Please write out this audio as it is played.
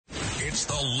It's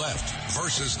the left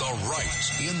versus the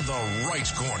right. In the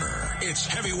right corner, it's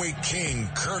heavyweight king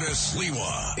Curtis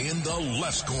Sliwa. In the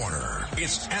left corner,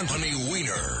 it's Anthony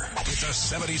Weiner. It's a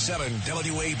 77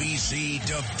 WABC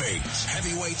debate.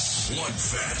 Heavyweight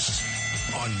slugfest.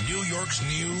 On New York's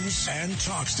news and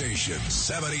talk station,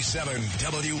 77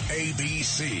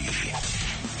 WABC.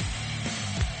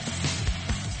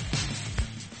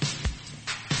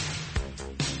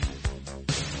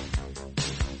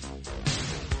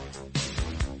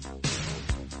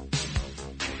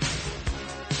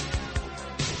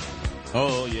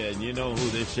 Oh, yeah, and you know who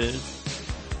this is?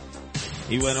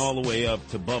 He went all the way up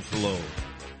to Buffalo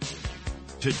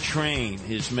to train.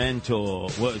 His mentor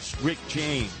was Rick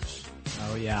James.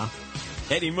 Oh, yeah.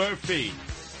 Eddie Murphy.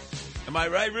 Am I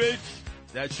right, Rich?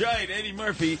 That's right, Eddie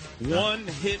Murphy.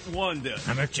 One-hit wonder.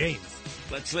 I'm Rick James.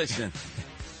 Let's listen.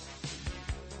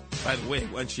 By the way,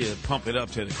 once you pump it up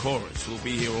to the chorus, we'll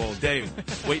be here all day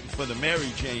waiting for the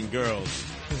Mary Jane girls.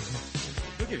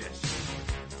 Look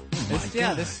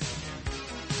at this.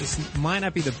 This might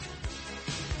not be the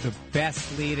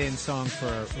best lead-in song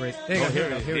for Rick. Here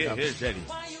we go. Here's Eddie.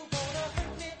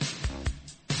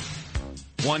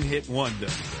 One-hit wonder.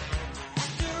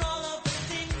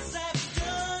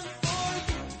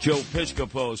 Joe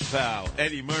Piscopo's pal,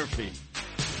 Eddie Murphy.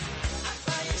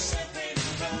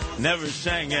 Never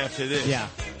sang after this. Yeah,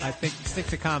 I think stick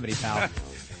to comedy, pal.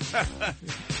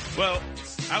 Well,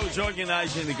 I was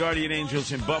organizing the Guardian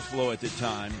Angels in Buffalo at the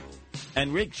time,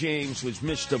 and Rick James was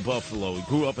Mr. Buffalo. He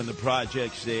grew up in the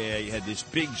projects there. He had this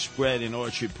big spread in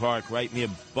Orchard Park right near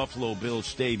Buffalo Bills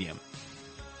Stadium.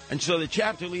 And so the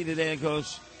chapter leader there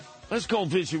goes, let's go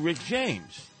visit Rick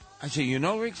James. I said, you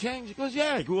know Rick James? He goes,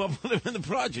 yeah, I grew up with him in the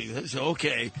project. I said,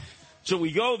 okay. So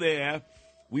we go there.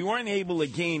 We weren't able to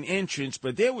gain entrance,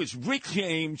 but there was Rick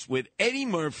James with Eddie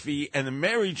Murphy and the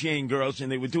Mary Jane girls, and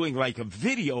they were doing like a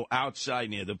video outside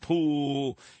near the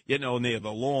pool, you know, near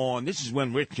the lawn. This is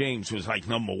when Rick James was like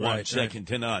number one, second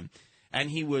to none. And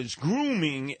he was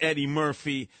grooming Eddie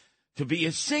Murphy to be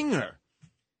a singer.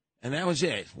 And that was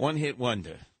it. One-hit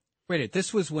wonder. Wait,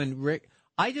 this was when Rick...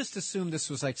 I just assumed this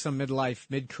was like some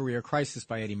mid-career crisis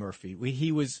by Eddie Murphy.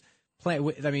 He was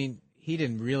playing... I mean... He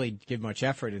didn't really give much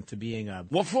effort into being a...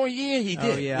 Well, for a year he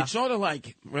did. Oh, yeah. It's sort of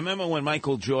like, remember when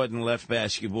Michael Jordan left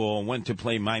basketball and went to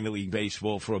play minor league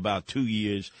baseball for about 2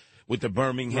 years with the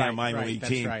Birmingham minor league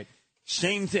team? That's right.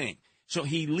 Same thing. So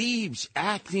he leaves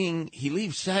acting. He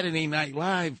leaves Saturday Night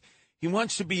Live. He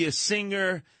wants to be a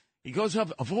singer. He goes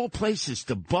up, of all places,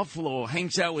 to Buffalo,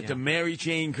 hangs out with the Mary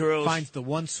Jane girls. Finds the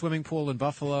one swimming pool in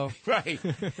Buffalo. Right.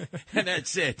 And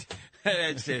that's it.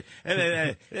 That's it. And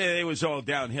then it was all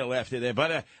downhill after that.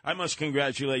 But I must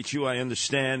congratulate you. I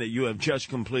understand that you have just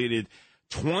completed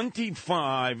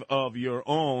 25 of your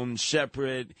own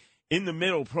separate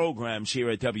in-the-middle programs here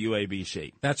at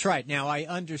WABC. That's right. Now, I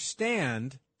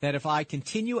understand that if I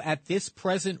continue at this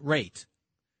present rate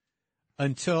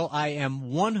until I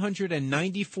am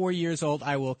 194 years old,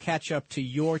 I will catch up to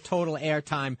your total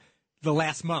airtime the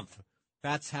last month.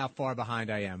 That's how far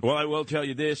behind I am. Well, I will tell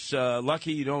you this.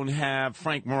 Lucky you don't have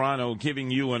Frank Morano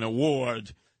giving you an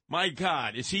award. My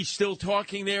God, is he still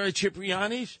talking there at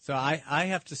Cipriani's? So I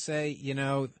have to say, you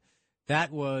know,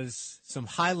 that was some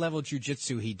high-level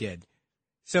jiu-jitsu he did.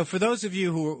 So for those of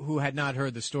you who had not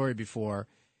heard the story before,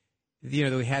 you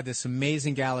know, we had this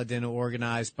amazing gala dinner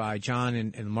organized by John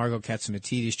and Margot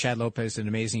Katsumatidis. Chad Lopez did an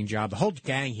amazing job. The whole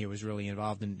gang here was really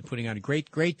involved in putting on a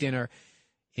great dinner.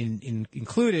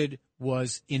 Included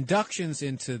was inductions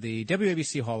into the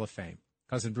WABC Hall of Fame.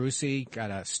 Cousin Brucey got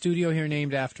a studio here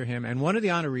named after him, and one of the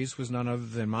honorees was none other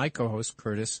than my co-host,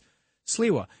 Curtis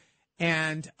Sliwa.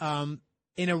 And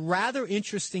in a rather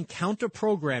interesting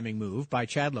counter-programming move by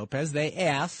Chad Lopez, they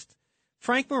asked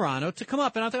Frank Morano to come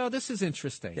up. And I thought, oh, this is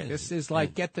interesting. Yeah, this is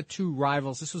like get the two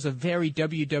rivals. This was a very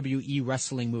WWE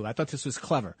wrestling move. I thought this was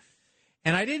clever.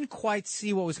 And I didn't quite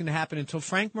see what was going to happen until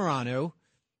Frank Morano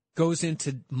goes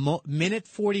into minute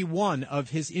 41 of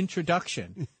his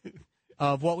introduction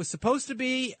of what was supposed to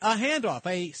be a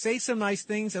handoff. Say some nice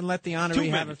things and let the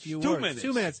honoree have a few words.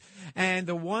 2 minutes. And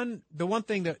the one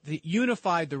thing that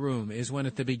unified the room is when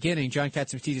at the beginning, John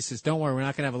Katsumatidis says, don't worry, we're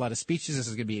not going to have a lot of speeches. This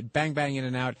is going to be bang, bang, in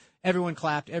and out. Everyone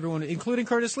clapped, everyone, including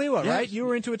Curtis Sliwa, right? You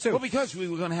were into it, too. Well, because we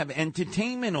were going to have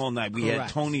entertainment all night. We had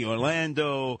Tony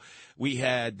Orlando. We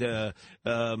had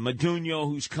Madunio,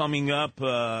 who's coming up.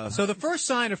 So the first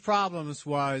sign of problems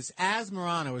was, as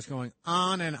Morano was going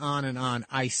on and on and on,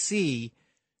 I see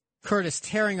Curtis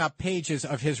tearing up pages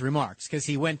of his remarks, because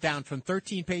he went down from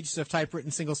 13 pages of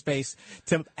typewritten single space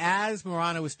to as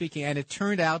Morano was speaking, and it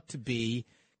turned out to be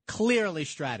clearly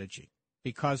strategy.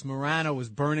 because Morano was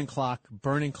burning clock.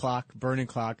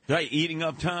 Right, eating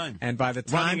up time. And by the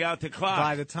time running out the clock.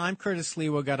 By the time Curtis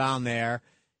Sliwa got on there,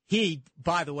 he,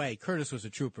 by the way, Curtis was a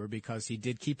trooper because he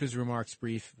did keep his remarks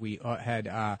brief. We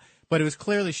but it was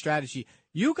clearly strategy.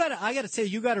 I got to say,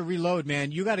 you got to reload,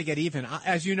 man. You got to get even.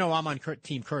 As you know, I'm on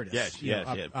Team Curtis. Yes.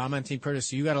 I'm on Team Curtis.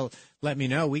 So you got to let me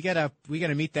know. We got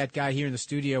to meet that guy here in the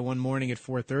studio one morning at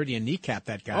 4:30 and kneecap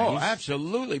that guy. Oh,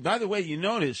 absolutely. By the way, you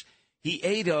notice he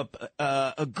ate up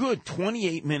a good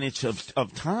 28 minutes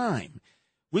of time,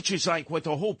 which is like what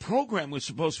the whole program was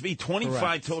supposed to be, 25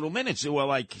 Correct. Total minutes. There were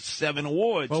like 7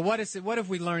 awards. Well, what have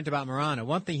we learned about Morano?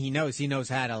 One thing he knows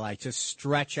how to like just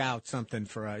stretch out something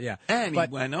for And he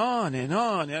went on and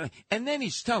on. And then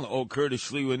he's telling, Curtis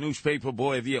Sliwa, newspaper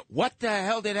boy of the year. What the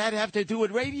hell did that have to do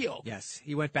with radio? Yes,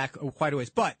 he went back quite a ways.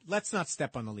 But let's not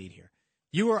step on the lead here.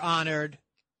 You were honored.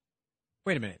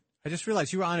 Wait a minute. I just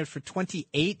realized you were honored for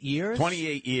 28 years?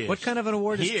 28 years. What kind of an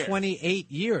award Here. is 28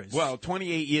 years? Well,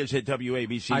 28 years at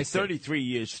WABC, I see. 33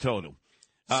 years total.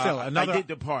 Still, I did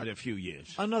depart a few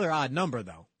years. Another odd number,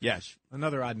 though. Yes.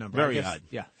 Another odd number. Very odd.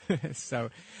 Yeah. But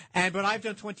I've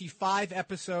done 25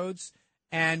 episodes,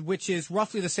 and which is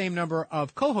roughly the same number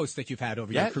of co-hosts that you've had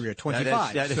over your career,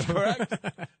 25. That is correct.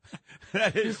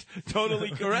 That is totally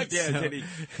correct, Anthony.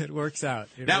 It works out.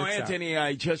 Anthony,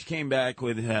 I just came back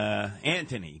with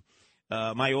Anthony.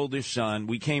 My oldest son.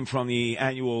 We came from the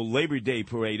annual Labor Day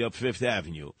parade up Fifth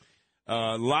Avenue.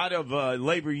 A lot of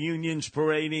labor unions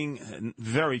parading,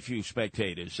 very few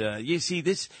spectators. You see,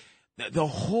 the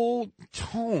whole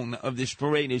tone of this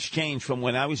parade has changed from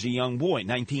when I was a young boy.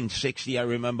 1960, I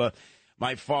remember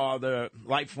my father,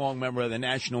 lifelong member of the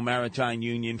National Maritime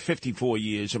Union, 54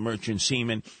 years, a merchant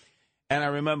seaman. And I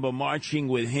remember marching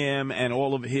with him and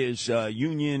all of his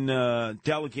union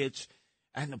delegates.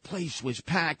 And the place was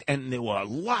packed, and there were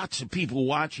lots of people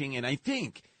watching. And I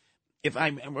think, if I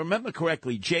remember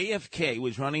correctly, JFK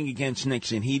was running against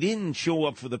Nixon. He didn't show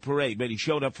up for the parade, but he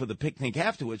showed up for the picnic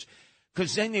afterwards,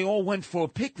 because then they all went for a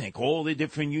picnic. All the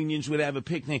different unions would have a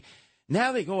picnic.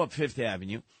 Now they go up Fifth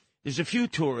Avenue. There's a few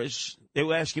tourists. They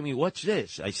were asking me, what's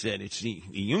this? I said, it's the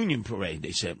union parade.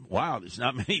 They said, wow, there's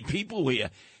not many people here.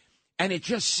 And it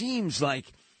just seems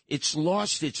like it's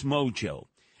lost its mojo.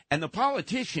 And the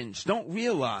politicians don't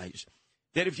realize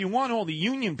that if you want all the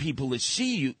union people to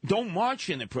see you, don't march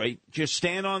in the parade. Just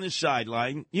stand on the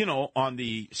sideline, on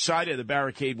the side of the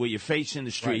barricade where you're facing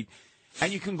the street. Right.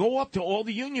 And you can go up to all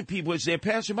the union people as they're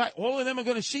passing by. All of them are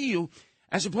going to see you,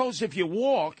 as opposed to if you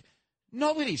walk,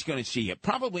 nobody's going to see you.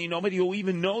 Probably nobody will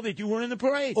even know that you were in the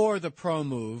parade. Or the pro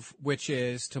move, which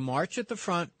is to march at the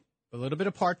front, a little bit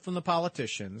apart from the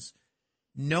politicians,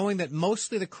 knowing that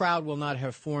mostly the crowd will not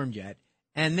have formed yet.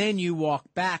 And then you walk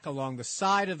back along the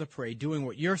side of the parade, doing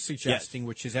what you're suggesting,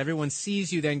 which is everyone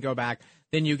sees you, then go back.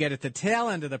 Then you get at the tail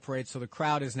end of the parade, so the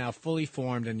crowd is now fully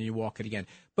formed, and you walk it again.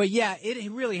 But, yeah, it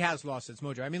really has lost its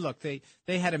mojo. I mean, look, they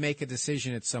had to make a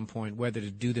decision at some point whether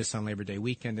to do this on Labor Day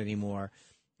weekend anymore,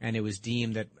 and it was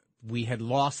deemed that we had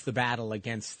lost the battle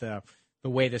against the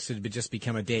way this had just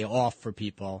become a day off for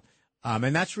people.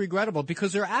 And that's regrettable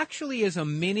because there actually is a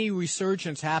mini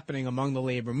resurgence happening among the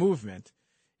labor movement.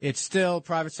 It's still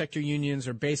private sector unions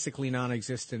are basically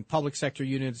non-existent. Public sector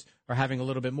unions are having a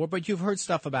little bit more. But you've heard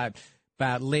stuff about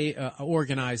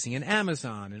organizing in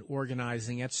Amazon and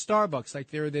organizing at Starbucks.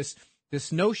 Like there are this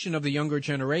notion of the younger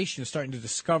generation starting to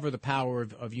discover the power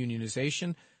of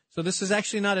unionization. So this is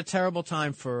actually not a terrible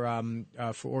time for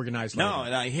organized labor. No,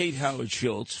 and I hate Howard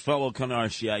Schultz, fellow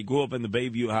Canarsie. I grew up in the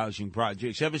Bayview housing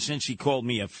projects. Ever since he called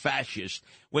me a fascist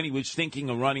when he was thinking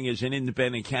of running as an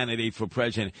independent candidate for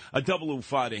president, a double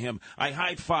oofa to him. I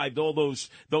high-fived all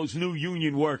those new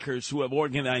union workers who have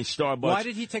organized Starbucks. Why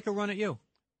did he take a run at you?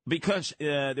 Because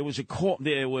there was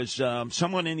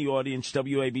someone in the audience,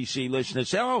 WABC listener,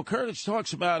 said, Curtis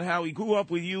talks about how he grew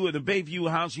up with you at the Bayview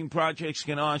housing projects,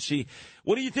 Canarsie.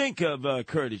 What do you think of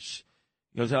Curtis?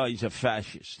 He goes, he's a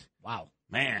fascist. Wow.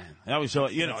 Man, that was,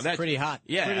 that's pretty hot.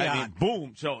 Yeah, pretty hot.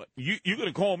 Boom. So you're going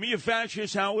to call me a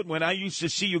fascist, Howard, when I used to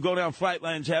see you go down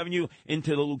Flatlands Avenue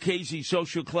into the Lucchese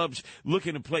social clubs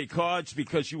looking to play cards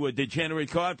because you were a degenerate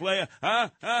card player?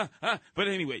 But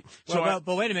anyway. But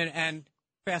wait a minute, and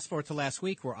fast forward to last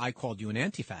week where I called you an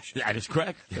anti-fascist. That is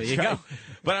correct. There you go.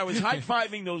 But I was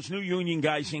high-fiving those new union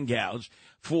guys and gals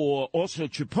for also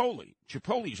Chipotle.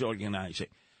 Chipotle's organizing.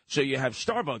 So you have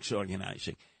Starbucks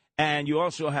organizing. And you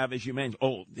also have, as you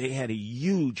mentioned, they had a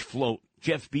huge float.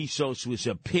 Jeff Bezos was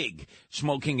a pig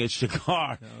smoking a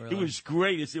cigar. Oh, really? It was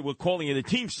great. As they were calling it, the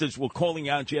Teamsters were calling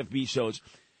out Jeff Bezos.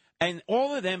 And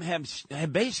all of them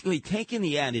have basically taken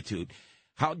the attitude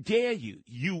How dare you?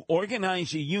 You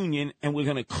organize a union, and we're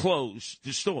going to close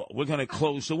the store. We're going to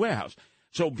close the warehouse.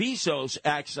 So Bezos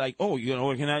acts like, oh, you're going to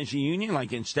organize a union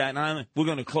like in Staten Island? We're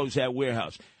going to close that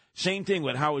warehouse. Same thing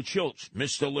with Howard Schultz,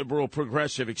 Mr. Liberal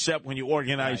Progressive, except when you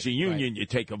organize a union, you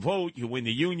take a vote, you win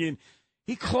the union.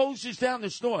 He closes down the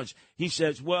stores. He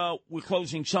says, well, we're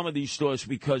closing some of these stores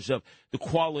because of the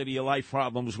quality of life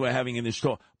problems we're having in the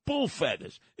store. Bull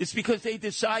feathers. It's because they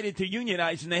decided to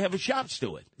unionize and they have a shop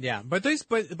steward. Yeah, but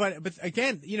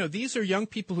again, these are young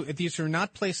people these are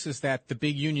not places that the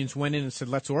big unions went in and said,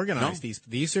 let's organize these.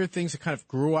 These are things that kind of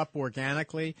grew up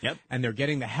organically. Yep. And they're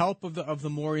getting the help of the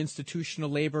more institutional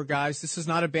labor guys. This is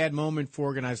not a bad moment for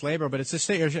organized labor, but it's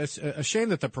a shame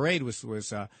that the parade was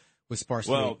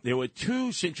sparsely. Well, there were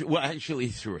actually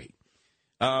three.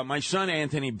 My son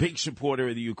Anthony, big supporter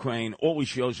of the Ukraine, always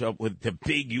shows up with the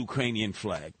big Ukrainian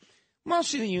flag.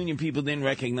 Most of the union people didn't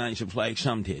recognize the flag.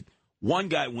 Some did. One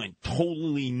guy went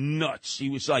totally nuts. He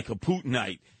was like a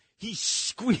Putinite. He's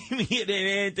screaming at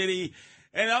Anthony,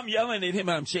 and I'm yelling at him.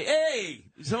 And I'm saying, hey,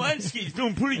 Zelensky's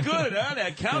doing pretty good, huh?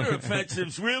 That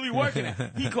counteroffensive's really working.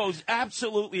 He goes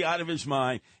absolutely out of his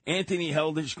mind. Anthony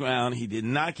held his ground. He did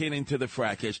not get into the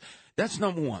fracas. That's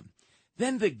number one.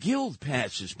 Then the guild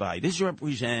passes by. This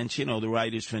represents, the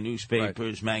writers for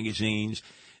newspapers, magazines.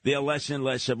 There are less and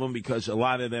less of them because a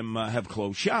lot of them have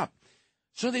closed shop.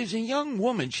 So there's a young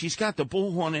woman. She's got the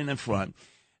bullhorn in the front.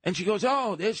 And she goes,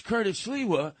 oh, there's Curtis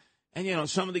Sliwa. And,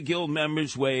 some of the guild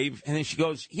members wave. And then she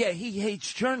goes, yeah, he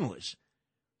hates journalists.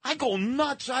 I go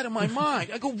nuts out of my mind.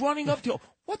 I go running up to her.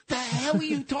 What the hell are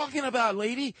you talking about,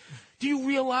 lady? Do you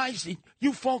realize that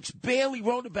you folks barely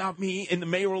wrote about me in the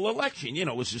mayoral election?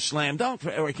 It was a slam dunk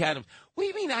for Eric Adams. What do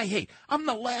you mean I hate? I'm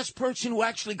the last person who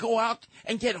actually go out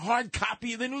and get hard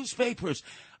copy of the newspapers.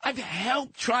 I've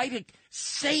helped try to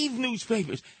save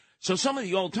newspapers. So some of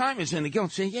the old-timers in the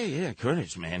guild say, yeah,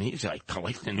 Curtis, man, he's like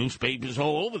collecting newspapers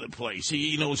all over the place.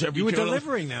 He knows every You were journalist.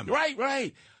 delivering them.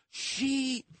 Right.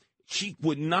 She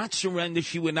would not surrender.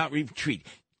 She would not retreat.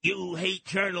 You hate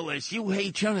journalists. You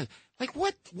hate journalists. Like,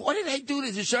 what did I do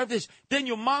to deserve this? Then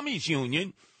your mommy's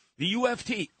union, the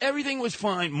UFT, everything was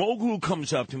fine. Mogul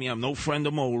comes up to me. I'm no friend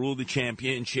of Mogul, the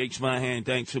champion, shakes my hand.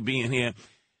 Thanks for being here.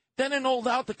 Then an old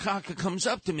out-the-cocker comes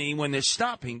up to me when they're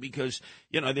stopping because,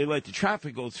 they let the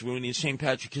traffic go through in the St.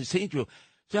 Patrick Cathedral.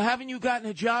 So haven't you gotten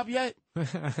a job yet?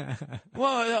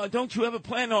 Well, don't you ever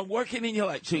plan on working in your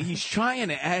life? So he's trying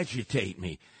to agitate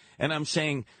me. And I'm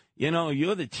saying,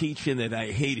 you're the teacher that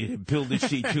I hated at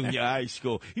Bilderseat Junior High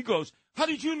School. He goes, how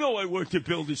did you know I worked at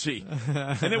Bilderseat?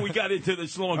 And then we got into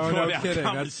this long, drawn-out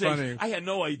conversation. That's funny. I had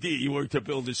no idea you worked at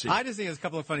Bilderseat. I just think there's a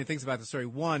couple of funny things about the story.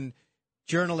 One,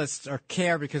 journalists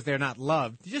care because they're not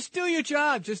loved. Just do your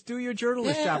job. Just do your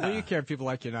journalist job. What do you care if people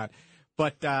like you or not?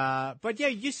 But yeah,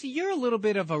 you see, you're a little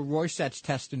bit of a Rorschach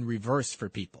test in reverse for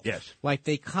people. Yes. Like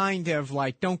they kind of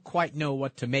don't quite know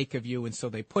what to make of you, and so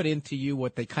they put into you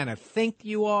what they kind of think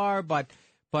you are. But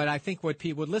I think what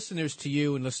listeners to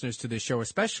you and listeners to this show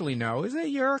especially know is that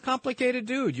you're a complicated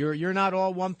dude. You're not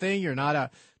all one thing. You're not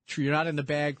in the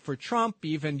bag for Trump.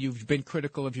 Even you've been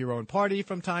critical of your own party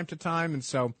from time to time, and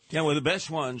so the best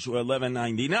ones were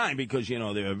 1199 because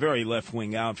they're a very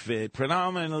left-wing outfit,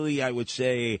 predominantly I would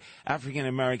say African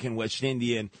American, West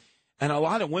Indian, and a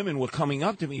lot of women were coming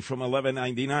up to me from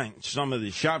 1199. Some of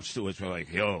the shop stewards were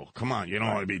like, "Yo, come on, you don't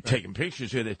want to be taking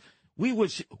pictures with it." We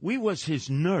was his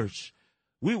nurse.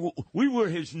 We were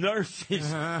his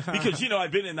nurses because,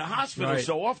 I've been in the hospital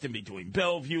so often between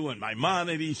Bellevue and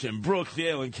Maimonides and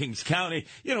Brookdale and Kings County.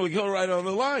 We go right on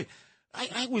the line.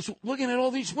 I was looking at all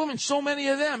these women. So many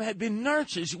of them had been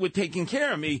nurses who were taking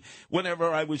care of me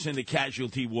whenever I was in the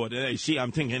casualty ward. And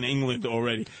I'm thinking England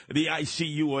already, the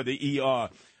ICU or the ER.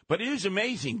 But it is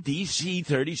amazing, DC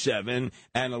 37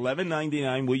 and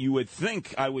 1199, where you would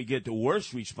think I would get the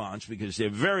worst response because they're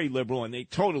very liberal and they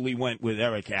totally went with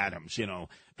Eric Adams,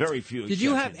 very few exceptions. Did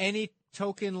you have any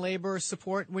token labor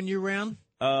support when you ran?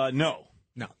 No.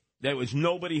 No. There was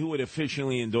nobody who would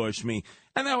officially endorse me.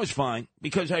 And that was fine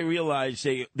because I realized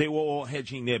they were all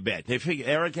hedging their bet. They figured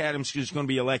Eric Adams is going to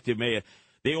be elected mayor.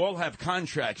 They all have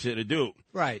contracts that are due.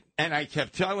 Right. And I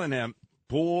kept telling them,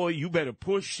 boy, you better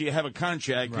push so you have a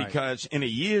contract because in a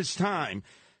year's time,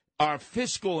 our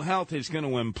fiscal health is going to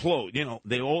implode.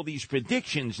 There are all these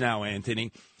predictions now,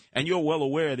 Anthony, and you're well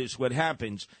aware of this, what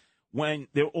happens when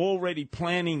they're already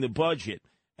planning the budget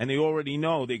and they already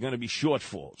know they're going to be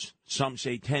shortfalls. Some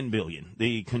say $10 billion,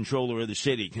 the controller of the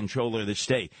city, controller of the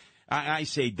state. I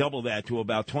say double that to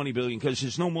about $20 billion because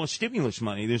there's no more stimulus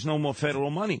money. There's no more federal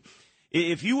money.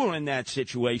 If you were in that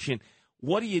situation,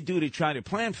 what do you do to try to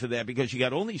plan for that? Because you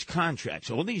got all these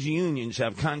contracts. All these unions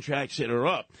have contracts that are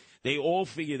up. They all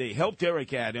figure they helped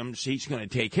Eric Adams. He's going to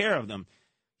take care of them.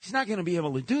 He's not going to be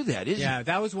able to do that, is he? Yeah,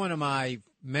 that was one of my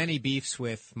many beefs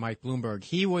with Mike Bloomberg.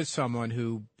 He was someone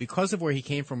who, because of where he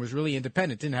came from, was really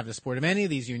independent, didn't have the support of any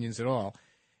of these unions at all.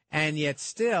 And yet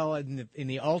still, in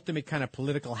the ultimate kind of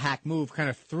political hack move, kind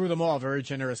of threw them all very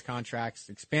generous contracts,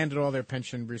 expanded all their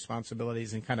pension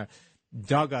responsibilities, and kind of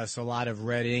dug us a lot of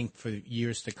red ink for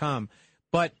years to come.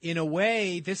 But in a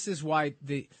way, this is why,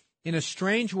 in a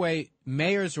strange way,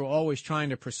 mayors are always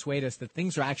trying to persuade us that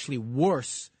things are actually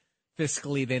worse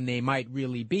fiscally than they might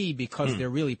really be because they're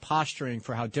really posturing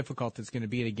for how difficult it's going to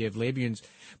be to give labor unions.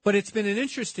 But it's been an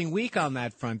interesting week on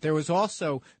that front. There was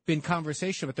also been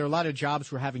conversation, but there are a lot of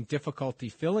jobs we're having difficulty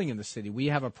filling in the city. We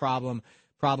have a problem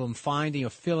finding or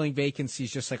filling vacancies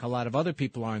just like a lot of other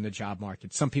people are in the job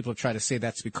market. Some people try to say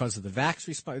that's because of the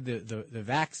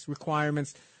vax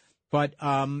requirements. But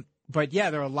yeah,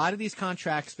 there are a lot of these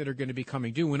contracts that are going to be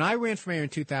coming due. When I ran for mayor in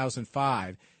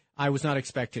 2005, I was not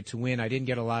expected to win. I didn't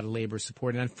get a lot of labor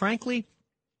support. And frankly,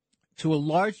 to a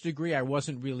large degree, I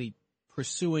wasn't really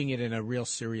pursuing it in a real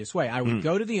serious way. I would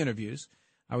go to the interviews.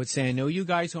 I would say, I know you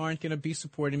guys aren't going to be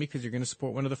supporting me because you're going to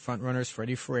support one of the front runners,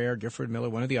 Freddie Ferrer, Gifford Miller,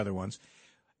 one of the other ones.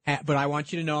 But I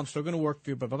want you to know I'm still going to work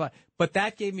for you, blah, blah, blah. But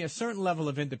that gave me a certain level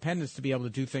of independence to be able to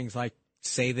do things like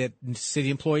say that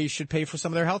city employees should pay for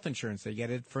some of their health insurance. They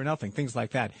get it for nothing, things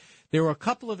like that. There were a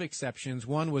couple of exceptions.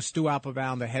 One was Stu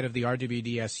Applebaum, the head of the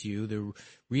RWDSU, the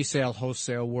resale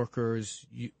wholesale workers,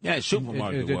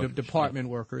 supermarket workers, department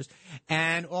workers,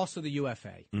 and also the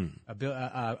UFA,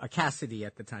 Cassidy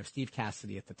at the time, Steve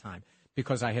Cassidy at the time,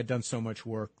 because I had done so much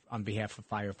work on behalf of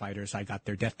firefighters. I got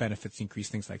their death benefits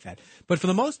increased, things like that. But for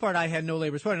the most part, I had no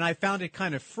labor support, and I found it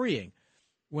kind of freeing.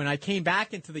 When I came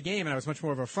back into the game and I was much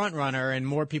more of a front runner and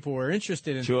more people were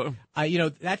interested in,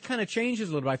 that kind of changes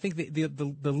a little bit. I think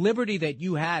the liberty that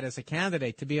you had as a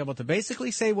candidate to be able to basically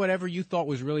say whatever you thought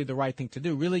was really the right thing to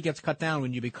do really gets cut down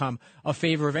when you become a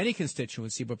favor of any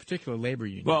constituency, but particularly labor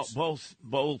unions. Well,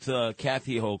 both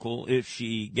Kathy Hochul, if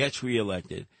she gets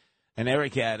reelected, and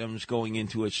Eric Adams going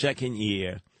into a second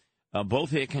year,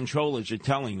 both their controllers are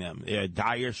telling them there are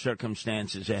dire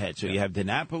circumstances ahead. So you have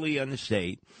DiNapoli on the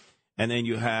state. And then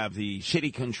you have the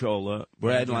city controller,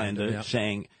 Brad Lander,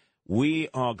 saying, we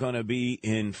are going to be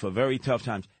in for very tough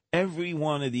times. Every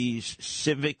one of these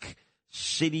civic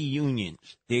city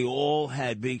unions, they all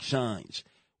had big signs.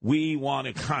 We want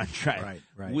a contract.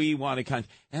 Right. We want a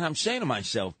contract. And I'm saying to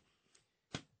myself,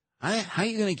 how are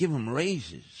you going to give them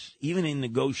raises? Even in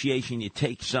negotiation, you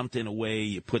take something away,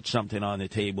 you put something on the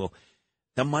table.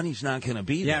 The money's not going to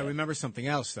be there. Yeah, remember something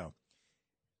else, though.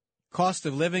 Cost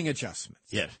of living adjustments.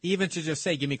 Yes. Even to just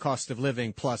say, give me cost of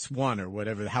living plus one or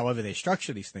whatever, however they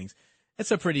structure these things,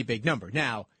 it's a pretty big number.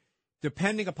 Now,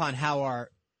 depending upon how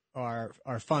our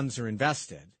funds are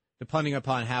invested, depending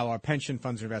upon how our pension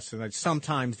funds are invested, like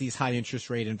sometimes these high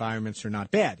interest rate environments are not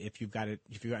bad. If you've got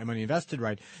money invested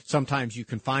right, sometimes you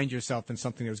can find yourself in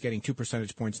something that was getting 2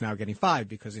 percentage points now getting 5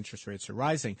 because interest rates are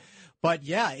rising. But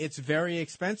yeah, it's very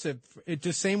expensive. It's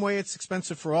the same way it's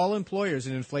expensive for all employers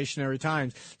in inflationary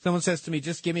times. Someone says to me,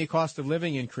 just give me a cost of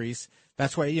living increase.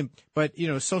 That's why, but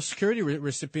Social Security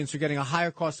recipients are getting a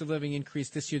higher cost of living increase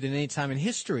this year than any time in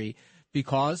history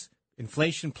because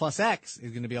inflation plus X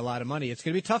is going to be a lot of money. It's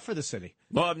going to be tough for the city.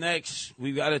 Well, up next,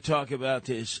 we've got to talk about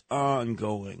this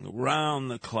ongoing,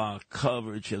 round-the-clock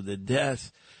coverage of the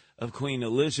death of Queen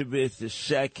Elizabeth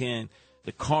II,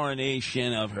 the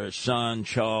coronation of her son,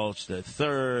 Charles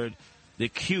III, the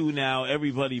queue now,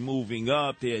 everybody moving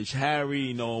up. There's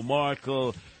Harry, no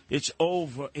Markle. It's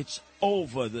over. It's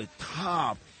over the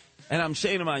top. And I'm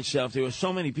saying to myself, there are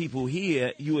so many people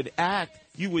here, you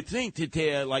would think that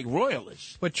they're like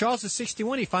royalists. But Charles is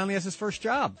 61. He finally has his first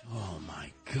job. Oh,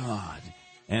 my God.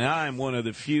 And I'm one of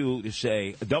the few to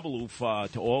say a double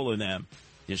oofa to all of them.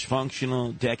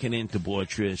 Dysfunctional, decadent,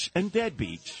 debaucherous, and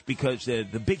deadbeats, because they're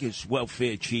the biggest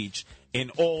welfare cheats in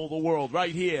all the world.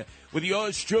 Right here with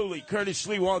yours truly, Curtis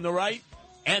Sliwa on the right,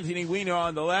 Anthony Weiner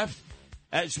on the left,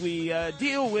 as we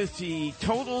deal with the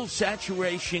total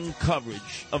saturation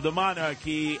coverage of the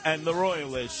monarchy and the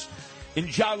royalists in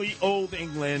jolly old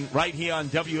England, right here on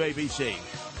WABC.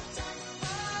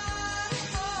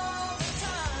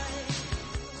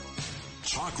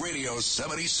 Talk Radio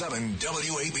 77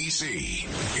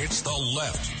 WABC. It's the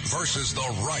left versus the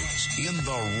right. In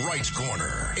the right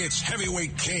corner, it's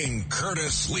heavyweight king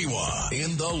Curtis Sliwa.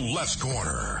 In the left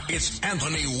corner, it's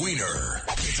Anthony Weiner.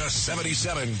 It's a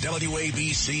 77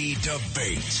 WABC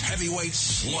debate. Heavyweight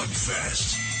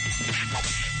slugfest.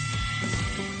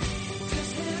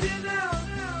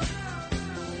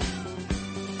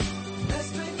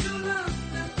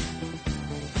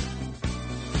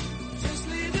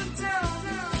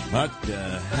 What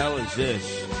the hell is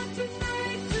this?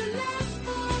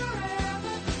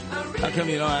 How come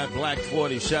you don't have Black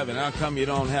 47? How come you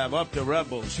don't have Up the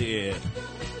Rebels here?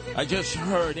 I just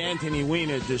heard Anthony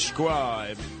Weiner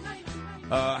describe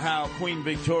how Queen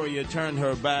Victoria turned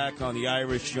her back on the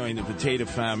Irish during the potato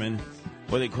famine,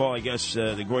 what they call, I guess,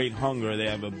 the Great Hunger. They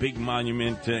have a big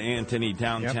monument to Anthony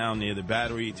downtown near the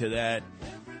Battery to that.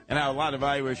 And how a lot of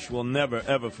Irish will never,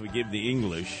 ever forgive the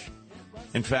English.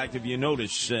 In fact, if you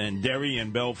notice, in Derry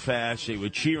and Belfast, they were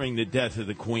cheering the death of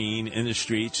the Queen in the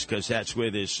streets because that's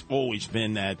where there's always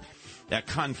been that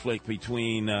conflict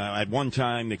between, at one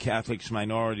time, the Catholics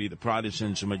minority, the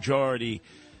Protestants a majority.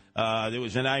 There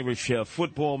was an Irish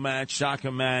football match,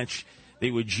 soccer match.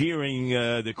 They were jeering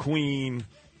the Queen.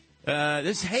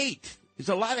 There's hate. There's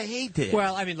a lot of hate there.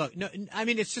 Well, I mean, look, no, I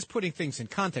mean, it's just putting things in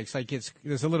context. Like,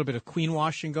 there's a little bit of queen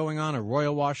washing going on, or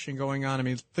royal washing going on. I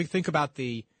mean, think about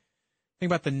the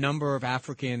number of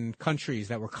African countries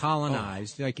that were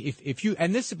colonized. Like, if you,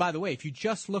 and this, by the way, if you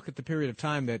just look at the period of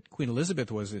time that Queen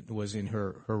Elizabeth was in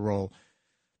her role,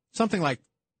 something like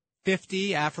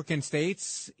 50 African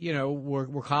states,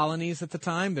 were colonies at the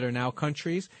time that are now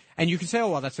countries. And you can say, oh,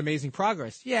 well, that's amazing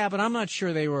progress. Yeah, but I'm not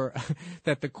sure they were,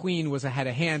 that the Queen had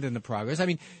a hand in the progress. I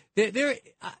mean,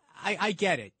 I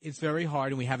get it. It's very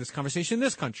hard, and we have this conversation in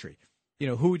this country.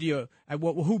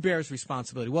 Who bears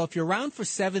responsibility? Well, if you're around for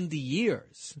 70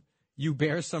 years, you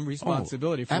bear some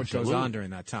responsibility for what goes on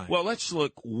during that time. Well, let's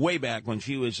look way back when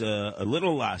she was a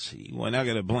little lassie. We're not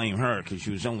going to blame her because she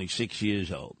was only 6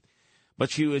 years old. But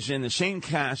she was in the same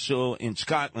castle in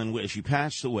Scotland where she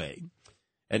passed away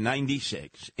at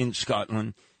 96 in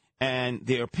Scotland. And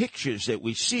there are pictures that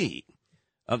we see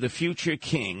of the future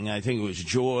king. I think it was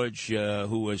George,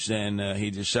 who was then,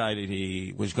 he decided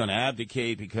he was going to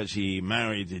abdicate because he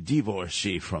married a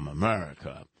divorcee from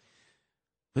America.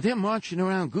 But they're marching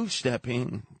around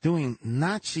goose-stepping, doing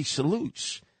Nazi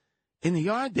salutes in the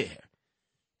yard there.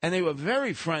 And they were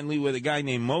very friendly with a guy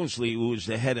named Mosley, who was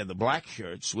the head of the black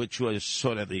shirts, which was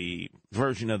sort of the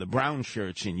version of the brown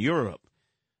shirts in Europe,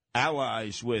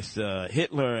 allies with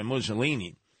Hitler and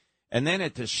Mussolini. And then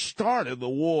at the start of the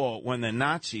war, when the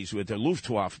Nazis with the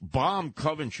Luftwaffe bombed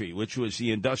Coventry, which was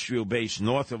the industrial base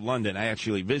north of London, I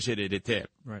actually visited it there.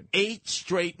 Right. 8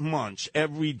 straight months,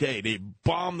 every day, they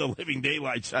bombed the living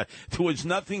daylights out. There was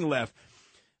nothing left.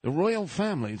 The royal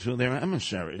family, through their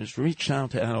emissaries, reached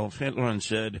out to Adolf Hitler and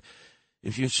said,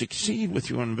 if you succeed with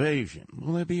your invasion,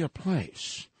 will there be a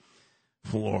place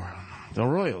for the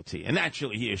royalty? And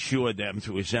naturally, he assured them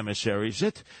through his emissaries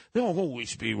that there will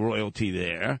always be royalty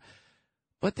there.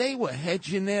 But they were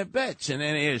hedging their bets. And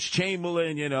then here's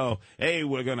Chamberlain, hey,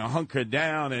 we're going to hunker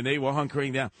down, and they were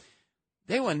hunkering down.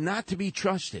 They were not to be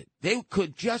trusted. They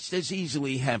could just as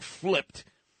easily have flipped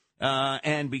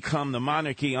and become the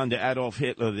monarchy under Adolf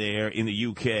Hitler there in the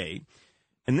UK.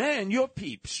 And then your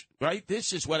peeps, right?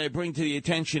 This is what I bring to the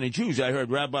attention of Jews. I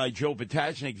heard Rabbi Joe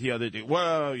Potashnik the other day.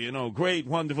 Well, great,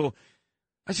 wonderful.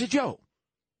 I said, Joe,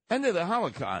 end of the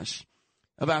Holocaust,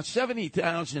 about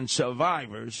 70,000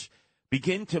 survivors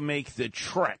begin to make the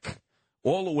trek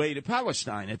all the way to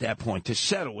Palestine at that point to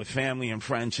settle with family and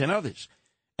friends and others.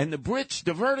 And the Brits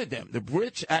diverted them. The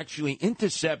Brits actually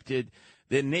intercepted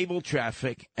their naval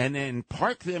traffic and then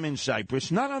parked them in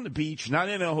Cyprus, not on the beach, not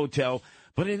in a hotel,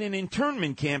 but in an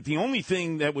internment camp. The only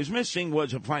thing that was missing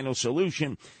was a final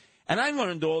solution. And I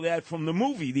learned all that from the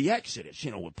movie, The Exodus,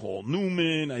 with Paul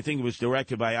Newman. I think it was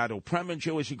directed by Otto Preminger.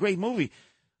 It was a great movie.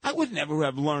 I would never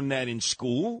have learned that in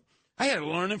school. I had to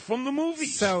learn it from the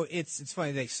movies. So it's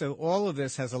funny. So all of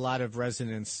this has a lot of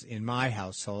resonance in my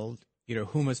household.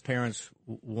 Huma's parents,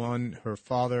 one, her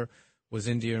father was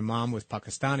Indian, her mom was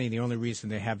Pakistani. The only reason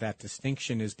they have that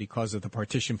distinction is because of the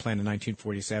partition plan in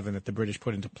 1947 that the British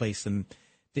put into place and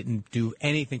didn't do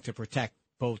anything to protect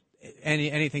both,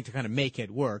 anything to kind of make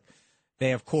it work.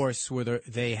 They, of course,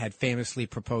 they had famously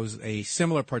proposed a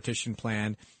similar partition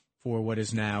plan for what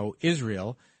is now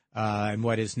Israel and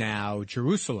what is now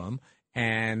Jerusalem.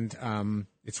 And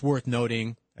it's worth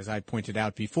noting, as I pointed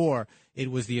out before, it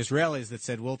was the Israelis that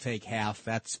said, we'll take half,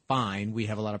 that's fine. We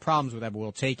have a lot of problems with that, but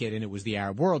we'll take it. And it was the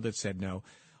Arab world that said no.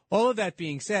 All of that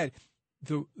being said,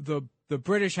 the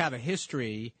British have a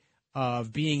history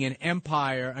of being an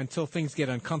empire until things get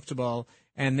uncomfortable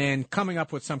and then coming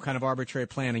up with some kind of arbitrary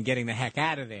plan and getting the heck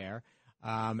out of there.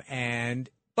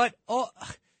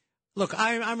 Look,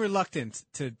 I'm reluctant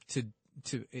to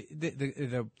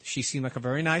she seemed like a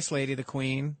very nice lady, the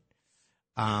Queen.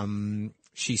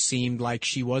 She seemed like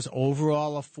she was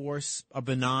overall a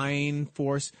benign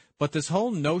force. But this whole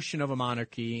notion of a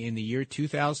monarchy in the year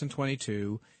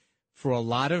 2022, for a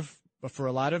lot of but for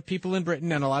a lot of people in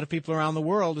Britain and a lot of people around the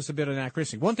world, it's a bit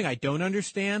anachronistic. One thing I don't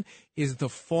understand is the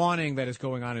fawning that is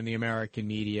going on in the American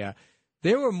media.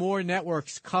 There were more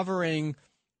networks covering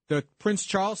the Prince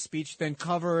Charles speech than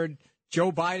covered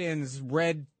Joe Biden's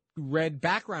red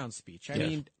background speech. I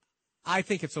mean, I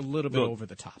think it's a little bit over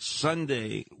the top.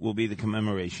 Sunday will be the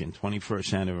commemoration,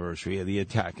 21st anniversary of the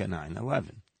attack on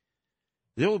 9/11.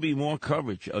 There will be more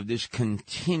coverage of this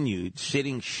continued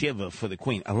sitting shiva for the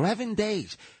Queen. 11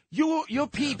 days. Your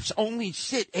peeps only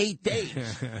sit 8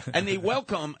 days, and they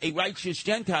welcome a righteous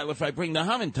Gentile if I bring the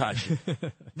Hamantash.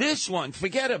 This one,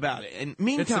 forget about it. And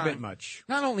meantime, it's a bit much.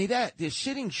 Not only that, they're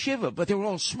sitting shiva, but they're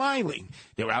all smiling.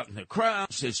 They're out in the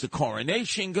crowds. There's the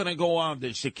coronation going to go on.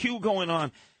 There's the queue going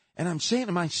on. And I'm saying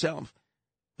to myself,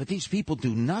 but these people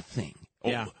do nothing.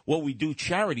 Yeah. Well, we do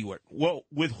charity work. Well,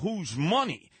 with whose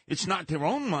money? It's not their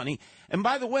own money. And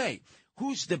by the way,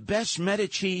 who's the best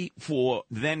Medici for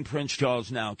then Prince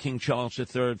Charles, now King Charles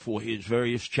III, for his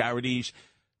various charities?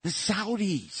 The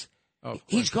Saudis. Oh,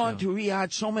 he's gone to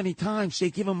Riyadh so many times.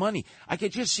 They give him money. I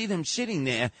could just see them sitting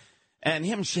there and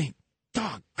him saying,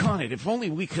 doggone it, if only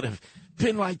we could have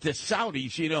been like the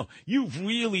Saudis, you know. You've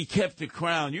really kept the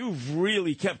crown. You've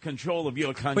really kept control of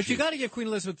your country. But you got to give Queen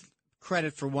Elizabeth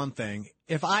credit for one thing.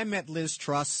 If I met Liz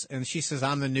Truss and she says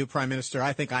I'm the new prime minister,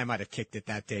 I think I might have kicked it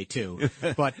that day too.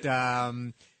 But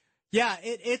yeah,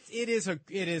 it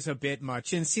is a bit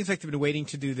much, and it seems like they've been waiting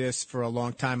to do this for a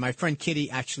long time. My friend Kitty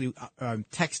actually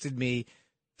texted me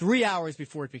 3 hours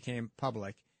before it became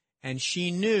public, and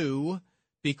she knew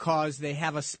because they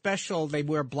have a special. They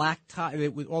wear black tie.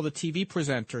 All the TV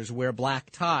presenters wear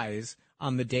black ties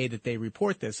on the day that they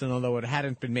report this, and although it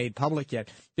hadn't been made public yet,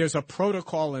 there's a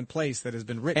protocol in place that has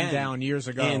been written down years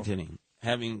ago. Anthony,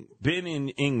 having been in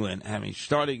England, having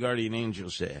started Guardian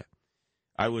Angels there,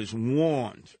 I was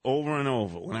warned over and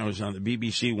over when I was on the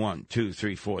BBC 1, 2,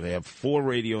 3, 4. They have 4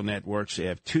 radio networks. They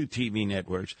have 2 TV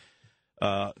networks.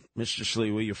 Mr.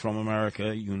 Sliwa, you're from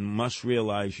America. You must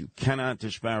realize you cannot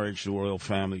disparage the royal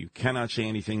family. You cannot say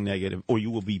anything negative, or you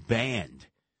will be banned.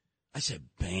 I said,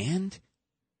 banned?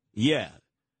 Yeah,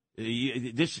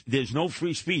 there's no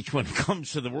free speech when it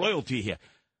comes to the royalty here.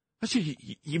 I said,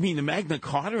 you mean the Magna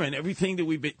Carta and everything that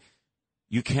we've been...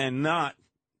 You cannot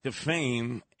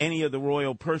defame any of the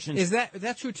royal persons. Is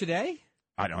that true today?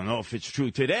 I don't know if it's true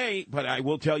today, but I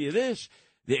will tell you this.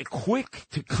 They're quick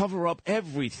to cover up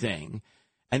everything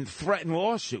and threaten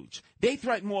lawsuits. They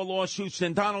threaten more lawsuits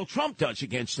than Donald Trump does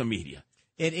against the media.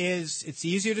 It's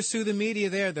easier to sue the media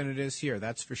there than it is here,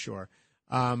 that's for sure.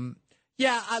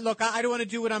 Yeah, look, I don't want to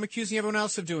do what I'm accusing everyone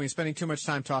else of doing, spending too much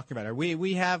time talking about her.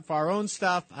 We have our own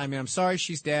stuff. I mean, I'm sorry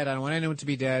she's dead. I don't want anyone to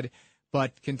be dead.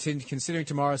 But considering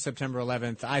tomorrow, September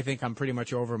 11th, I think I'm pretty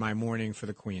much over my mourning for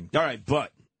the Queen. All right,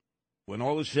 but when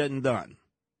all is said and done,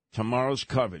 tomorrow's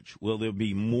coverage, will there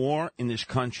be more in this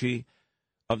country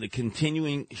of the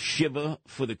continuing shiva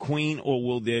for the Queen, or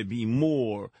will there be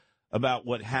more about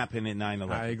what happened in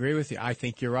 9/11? I agree with you. I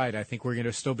think you're right. I think we're going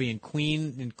to still be in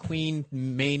Queen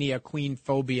mania, Queen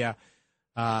phobia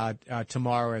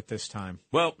tomorrow at this time.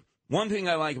 Well, one thing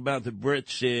I like about the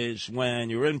Brits is when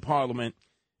you're in Parliament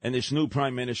and this new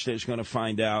prime minister is going to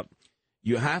find out,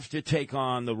 you have to take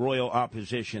on the royal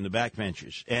opposition, the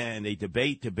backbenchers, and they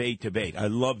debate. I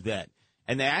love that.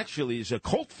 And there actually is a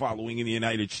cult following in the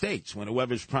United States when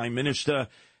whoever's prime minister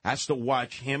has to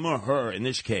watch him or her, in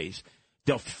this case,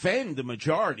 defend the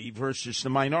majority versus the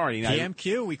minority. Now,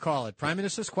 PMQ, we call it. Prime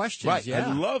Minister's Questions. Right. Yeah.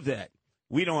 I love that.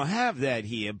 We don't have that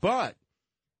here, but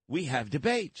we have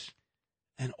debates.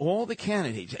 And all the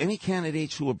candidates, any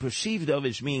candidates who are perceived of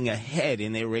as being ahead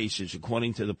in their races,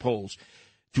 according to the polls,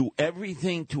 do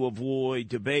everything to avoid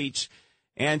debates.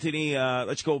 Anthony,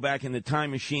 let's go back in the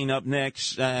time machine up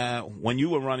next. When you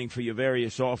were running for your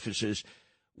various offices,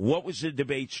 what was the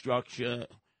debate structure?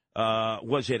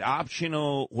 Was it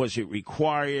optional? Was it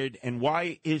required? And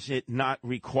why is it not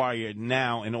required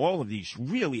now in all of these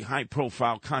really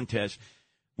high-profile contests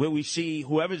where we see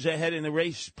whoever's ahead in the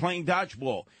race playing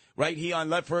dodgeball? Right here on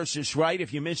Left versus Right.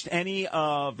 If you missed any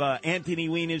of Anthony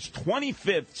Weiner's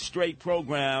 25th straight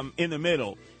program in the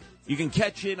middle, you can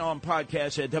catch it on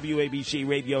podcast at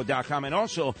WABCRadio.com. And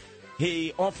also,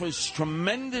 he offers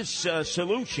tremendous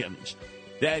solutions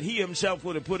that he himself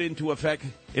would have put into effect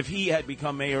if he had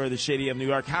become mayor of the city of New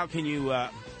York. How can you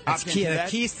opt into that?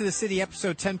 Keys to the City,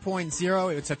 episode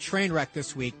 10.0. It's a train wreck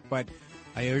this week, but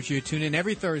I urge you to tune in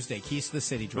every Thursday. Keys to the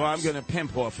City drops. Well, I'm going to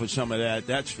pimp off for some of that,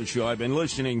 that's for sure. I've been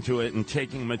listening to it and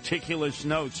taking meticulous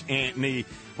notes, Anthony.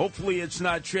 Hopefully it's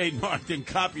not trademarked and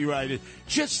copyrighted.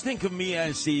 Just think of me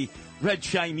as the Red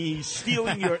Chinese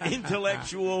stealing your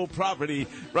intellectual property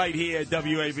right here at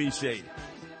WABC.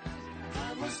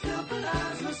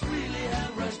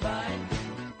 Talk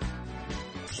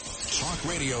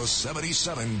Radio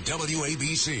 77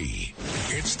 WABC.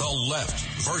 It's the left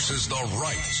versus the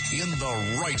right. In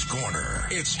the right corner,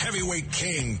 it's heavyweight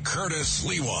king Curtis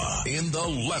Sliwa. In the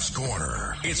left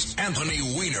corner, it's Anthony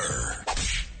Weiner.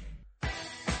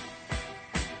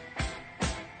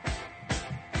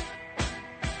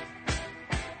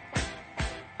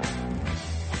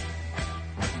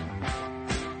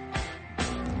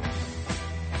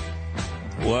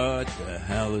 What the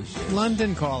hell is this?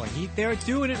 London Calling. They're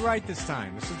doing it right this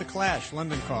time. This is the Clash,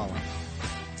 London Calling.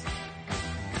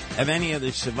 Have any of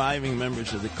the surviving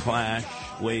members of the Clash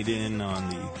weighed in on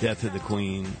the death of the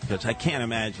Queen? Because I can't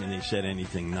imagine they said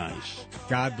anything nice.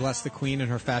 God bless the Queen and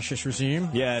her fascist regime.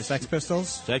 Yes. Sex Pistols.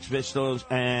 Sex Pistols.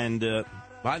 And,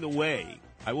 by the way,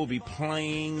 I will be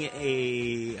playing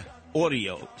a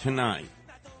audio tonight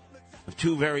of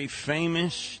two very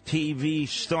famous TV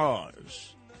stars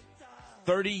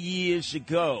 30 years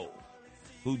ago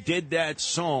who did that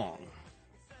song.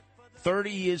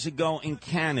 30 years ago in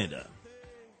Canada.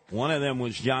 One of them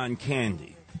was John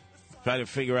Candy. Try to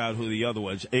figure out who the other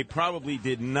was. They probably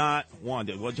did not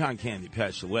want it. Well, John Candy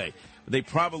passed away. But they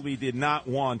probably did not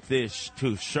want this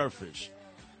to surface.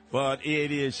 But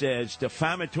it is as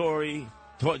defamatory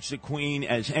towards the Queen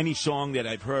as any song that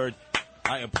I've heard.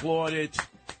 I applaud it.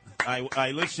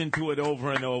 I listened to it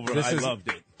over and over. I loved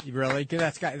it. Really?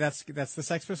 That's the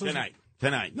Sex Pistols? Tonight.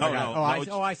 No. Tonight.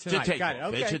 It's a takeoff. Got it.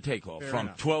 Okay. It's a takeoff from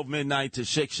enough. 12 midnight to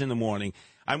 6 in the morning.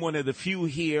 I'm one of the few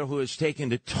here who has taken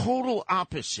the total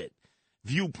opposite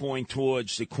viewpoint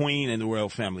towards the Queen and the royal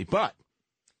family. But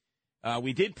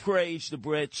we did praise the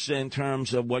Brits in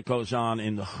terms of what goes on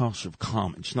in the House of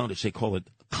Commons. Notice they call it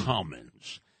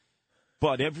Commons.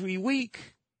 But every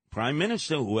week, Prime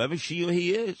Minister, whoever she or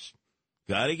he is,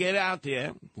 got to get out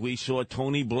there. We saw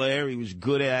Tony Blair. He was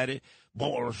good at it.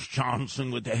 Boris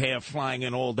Johnson with the hair flying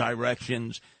in all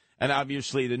directions. And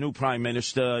obviously the new Prime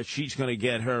Minister, she's going to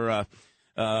get her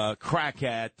crack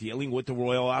at dealing with the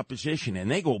royal opposition.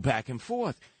 And they go back and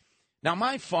forth. Now,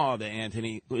 my father,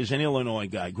 Anthony, is an Illinois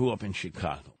guy, grew up in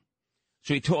Chicago.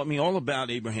 So he taught me all about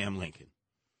Abraham Lincoln.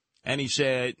 And he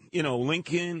said,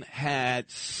 Lincoln had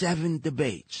 7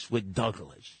 debates with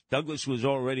Douglas. Douglas was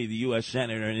already the U.S.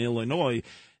 Senator in Illinois,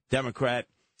 Democrat.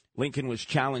 Lincoln was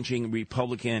challenging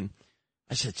Republican.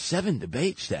 I said, 7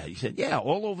 debates, Dad? He said, yeah,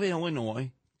 all over Illinois,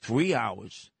 3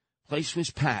 hours. Place was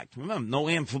packed. Remember, no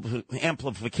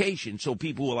amplification, so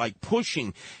people were like pushing.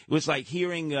 It was like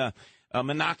hearing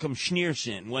Menachem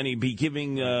Schneerson when he'd be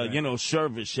giving,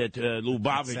 service at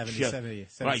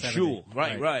Lubavitch. Right, shul.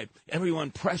 Right.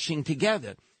 Everyone pressing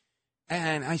together.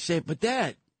 And I said, but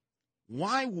Dad,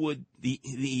 why would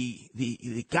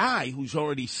the guy who's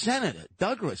already senator,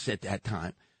 Douglas at that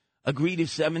time, agree to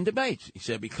 7 debates? He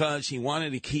said, because he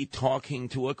wanted to keep talking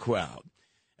to a crowd.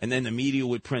 And then the media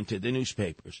would print it, the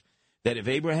newspapers, that if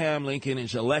Abraham Lincoln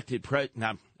is elected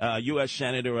U.S.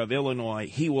 Senator of Illinois,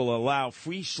 he will allow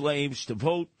free slaves to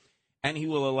vote, and he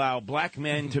will allow black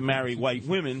men to marry white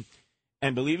women.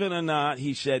 And believe it or not,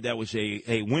 he said that was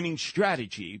a winning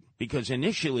strategy because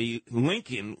initially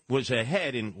Lincoln was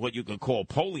ahead in what you could call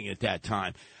polling at that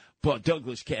time. But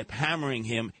Douglas kept hammering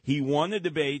him. He won the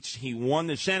debates. He won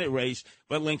the Senate race.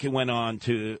 But Lincoln went on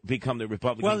to become the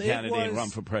Republican candidate and run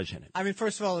for president. I mean,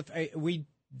 first of all, we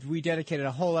dedicated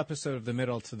a whole episode of The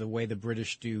Middle to the way the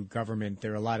British do government.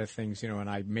 There are a lot of things, and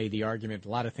I made the argument, a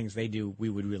lot of things they do we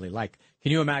would really like.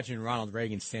 Can you imagine Ronald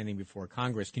Reagan standing before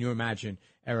Congress? Can you imagine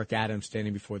Eric Adams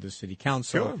standing before the city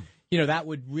council? Sure. That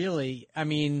would really,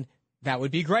 that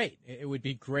would be great. It would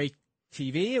be great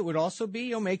TV. It would also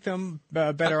be, make them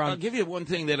better on. I'll give you one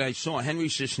thing that I saw. Henry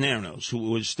Cisneros,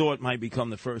 who was thought might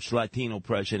become the first Latino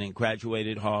president,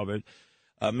 graduated Harvard.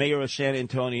 Mayor of San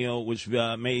Antonio, was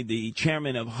made the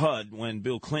chairman of HUD when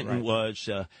Bill Clinton was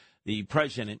the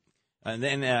president, and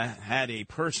then had a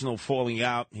personal falling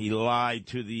out. He lied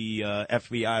to the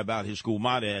FBI about his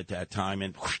gumada at that time,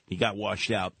 and he got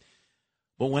washed out.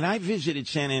 But when I visited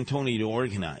San Antonio to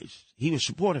organize, he was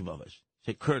supportive of us.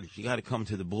 He said, Curtis, you got to come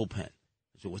to the bullpen.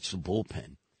 I said, what's the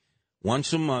bullpen?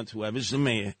 Once a month, whoever's the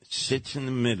mayor sits in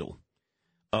the middle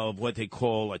of what they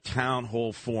call a town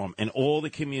hall forum, and all the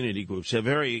community groups, they're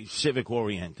very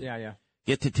civic-oriented,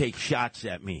 get to take shots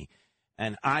at me.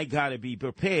 And I got to be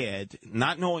prepared,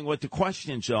 not knowing what the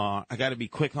questions are, I got to be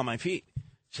quick on my feet. I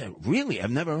said, really? I've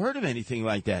never heard of anything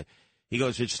like that. He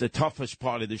goes, it's the toughest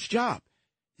part of this job.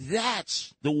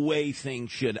 That's the way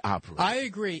things should operate. I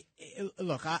agree.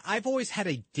 Look, I've always had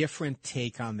a different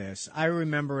take on this. I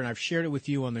remember, and I've shared it with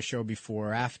you on the show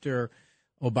before, after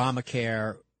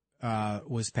Obamacare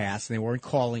was passed, and they weren't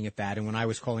calling it that. And when I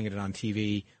was calling it on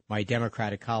TV, my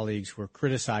Democratic colleagues were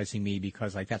criticizing me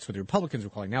because, like, that's what the Republicans were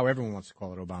calling. Now everyone wants to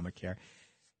call it Obamacare.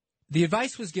 The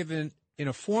advice was given in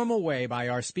a formal way by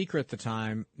our speaker at the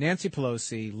time, Nancy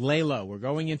Pelosi. Lay low. We're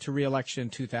going into re-election in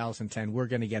 2010. We're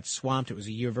going to get swamped. It was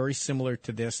a year very similar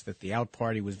to this, that the out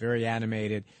party was very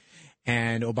animated,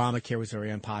 and Obamacare was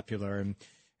very unpopular.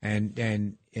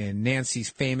 And Nancy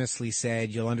famously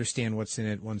said, "You'll understand what's in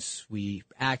it once we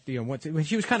act."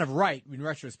 She was kind of right in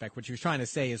retrospect. What she was trying to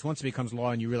say is, once it becomes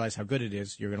law and you realize how good it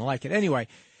is, you're going to like it anyway.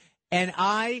 And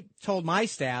I told my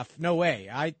staff, "No way.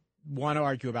 I want to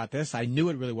argue about this." I knew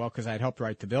it really well because I had helped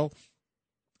write the bill.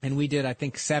 And we did, I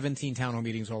think, 17 town hall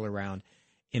meetings all around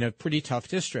in a pretty tough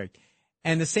district.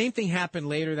 And the same thing happened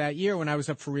later that year when I was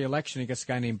up for re-election against a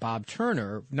guy named Bob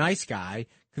Turner, nice guy,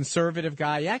 conservative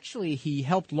guy. Actually, he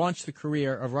helped launch the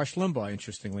career of Rush Limbaugh,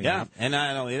 interestingly enough. And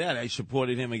not only that, I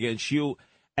supported him against you.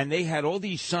 And they had all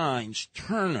these signs,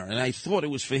 Turner, and I thought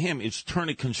it was for him. It's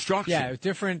Turner Construction. Yeah, it was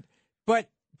different. But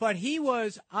he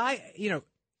was,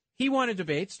 he wanted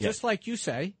debates, just like you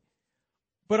say.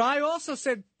 But I also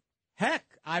said, heck,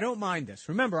 I don't mind this.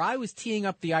 Remember, I was teeing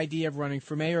up the idea of running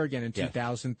for mayor again in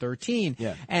 2013.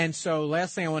 Yeah. And so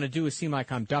last thing I want to do is seem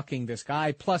like I'm ducking this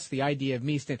guy. Plus the idea of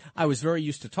me I was very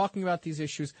used to talking about these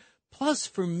issues. Plus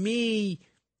for me,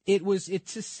 it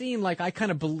just seemed like I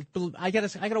kind of, I got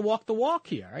to walk the walk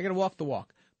here. I got to walk the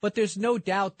walk. But there's no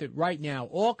doubt that right now,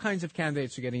 all kinds of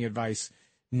candidates are getting advice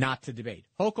not to debate.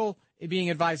 Hochul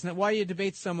being advised, why you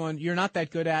debate someone, you're not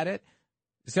that good at it.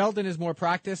 Zeldin is more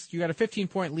practiced. You got a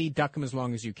 15-point lead, duck him as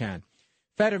long as you can.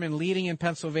 Fetterman leading in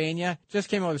Pennsylvania, just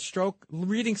came out with a stroke.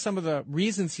 Reading some of the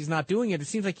reasons he's not doing it, it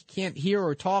seems like he can't hear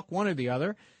or talk, one or the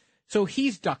other. So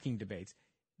he's ducking debates.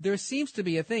 There seems to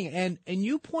be a thing, and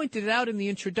you pointed out in the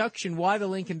introduction why the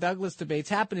Lincoln-Douglas debates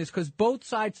happened is because both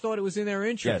sides thought it was in their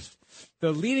interest. Yes.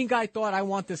 The leading guy thought, I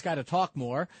want this guy to talk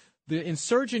more. The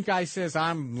insurgent guy says,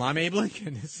 I'm Abe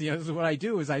Lincoln. This is what I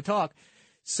do is I talk.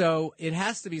 So it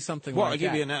has to be something like that. Well, I'll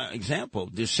give you an example.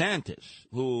 DeSantis,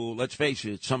 who, let's face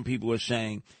it, some people are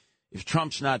saying, if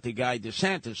Trump's not the guy,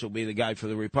 DeSantis will be the guy for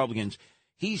the Republicans.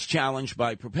 He's challenged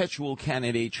by perpetual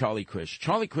candidate Charlie Crist.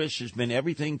 Charlie Crist has been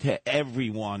everything to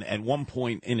everyone at one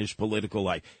point in his political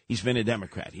life. He's been a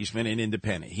Democrat. He's been an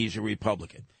independent. He's a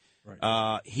Republican.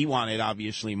 Right. He wanted,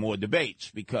 obviously, more debates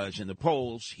because in the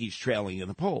polls, he's trailing in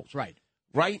the polls. Right.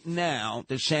 Right now,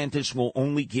 DeSantis will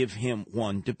only give him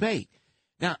one debate.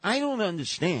 Now, I don't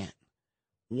understand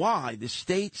why the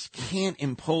states can't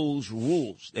impose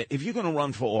rules. If you're going to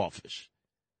run for office,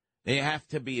 they have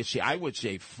to be, I would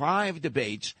say, 5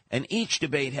 debates, and each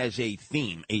debate has a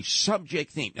theme, a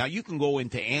subject theme. Now, you can go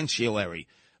into ancillary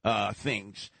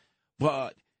things,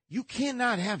 but you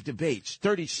cannot have debates,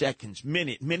 30 seconds,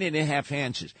 minute and a half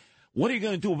answers. What are you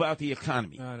going to do about the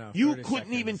economy? No, you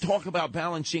couldn't even talk about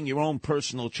balancing your own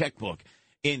personal checkbook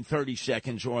in 30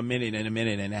 seconds or a minute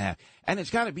and a half. And it's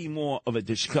got to be more of a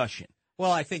discussion.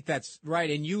 Well, I think that's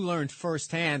right. And you learned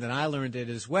firsthand, and I learned it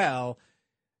as well.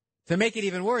 To make it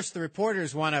even worse, the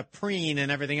reporters want to preen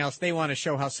and everything else. They want to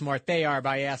show how smart they are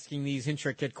by asking these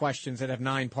intricate questions that have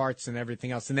 9 parts and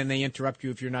everything else. And then they interrupt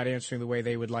you if you're not answering the way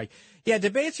they would like. Yeah,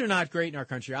 debates are not great in our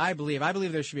country, I believe. I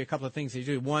believe there should be a couple of things they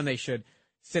do. One, they should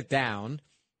sit down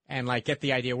and, get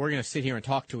the idea we're going to sit here and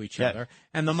talk to each other.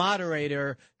 And the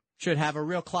moderator should have a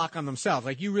real clock on themselves.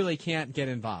 You really can't get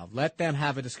involved. Let them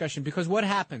have a discussion. Because what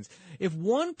happens? If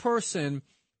one person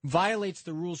violates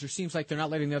the rules or seems like they're not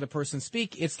letting the other person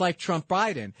speak, it's like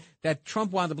Trump-Biden. That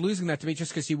Trump wound up losing that debate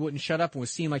just because he wouldn't shut up and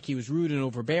was seen like he was rude and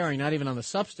overbearing, not even on the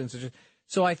substance.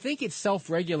 So I think it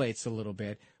self-regulates a little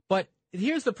bit. But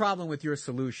here's the problem with your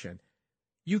solution.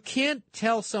 You can't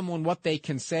tell someone what they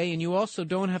can say, and you also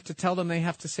don't have to tell them they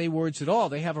have to say words at all.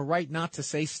 They have a right not to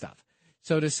say stuff.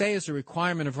 So to say as a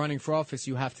requirement of running for office,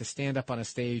 you have to stand up on a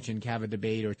stage and have a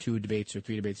debate or 2 debates or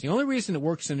 3 debates. The only reason it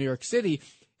works in New York City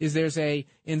is there's a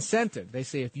incentive. They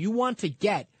say if you want to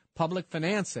get public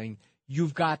financing,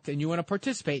 you've got, and you want to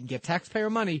participate and get taxpayer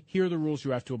money, here are the rules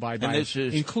you have to abide by,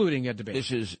 including a debate.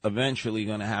 This is eventually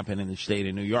going to happen in the state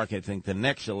of New York. I think the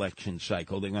next election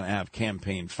cycle, they're going to have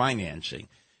campaign financing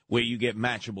where you get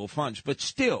matchable funds. But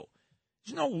still,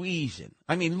 there's no reason.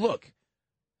 I mean, look,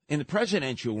 in the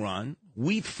presidential run,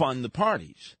 we fund the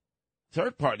parties.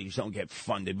 Third parties don't get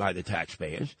funded by the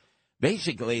taxpayers.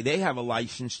 Basically, they have a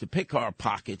license to pick our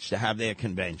pockets to have their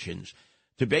conventions,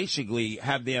 to basically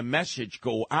have their message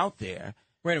go out there.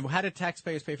 Wait a minute, how did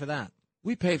taxpayers pay for that?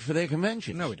 We pay for their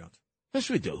conventions. No, we don't. Yes,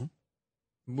 we do.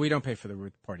 We don't pay for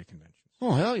the party conventions.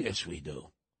 Oh, hell yes, we do.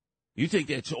 You think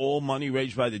that's all money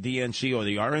raised by the DNC or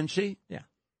the RNC? Yeah.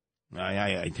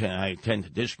 I tend to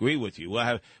disagree with you.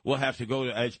 We'll have to go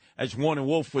to, as Warner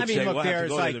Wolf would say, look, we'll have to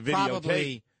go to the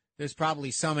videotape. There's probably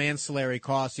some ancillary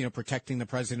costs, protecting the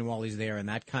president while he's there and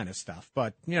that kind of stuff.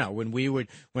 But, when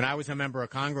I was a member of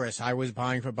Congress, I was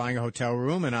buying a hotel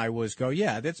room and I was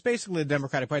that's basically the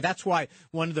Democratic Party. That's why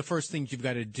one of the first things you've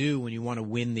got to do when you want to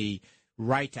win the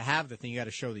right to have the thing, you got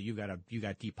to show that you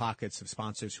got deep pockets of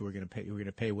sponsors who are going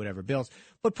to pay whatever bills.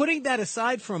 But putting that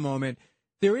aside for a moment,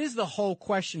 there is the whole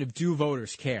question of, do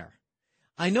voters care?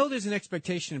 I know there's an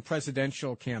expectation in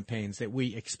presidential campaigns that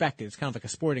we expect it. It's kind of like a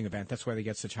sporting event. That's why they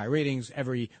get such high ratings.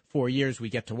 Every 4 years we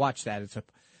get to watch that.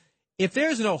 If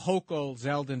there's no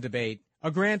Hochul-Zeldin debate, a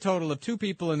grand total of 2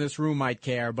 people in this room might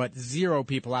care, but 0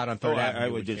 people out on Third Avenue I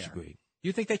would care. disagree.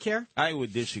 You think they care? I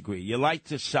would disagree. You like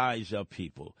to size up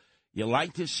people. You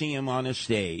like to see them on a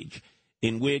stage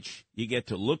in which you get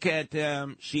to look at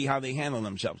them, see how they handle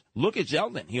themselves. Look at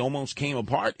Zeldin. He almost came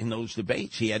apart in those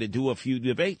debates. He had to do a few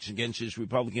debates against his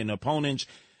Republican opponents.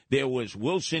 There was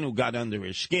Wilson, who got under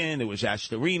his skin. There was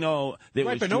Astorino. There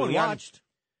was but no one watched.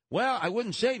 Well, I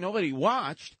wouldn't say nobody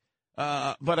watched,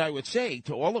 but I would say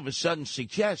to all of a sudden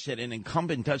suggest that an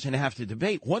incumbent doesn't have to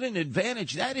debate. What an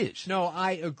advantage that is. No,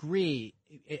 I agree.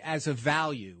 As a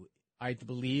value, I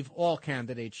believe all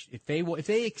candidates, if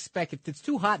it's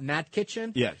too hot in that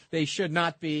kitchen, yes, they should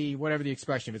not be, whatever the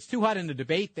expression. If it's too hot in the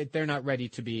debate, that they're not ready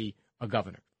to be a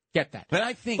governor. Get that? But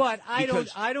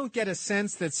I don't get a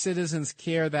sense that citizens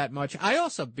care that much. I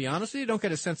also, be honest with you, don't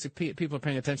get a sense that people are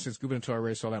paying attention to this gubernatorial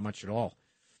race all that much at all.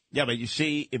 Yeah, but you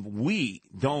see, if we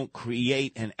don't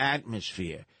create an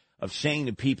atmosphere of saying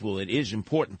to people it is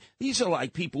important, these are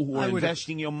like people who are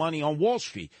investing your money on Wall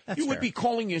Street. You would be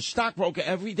calling your stockbroker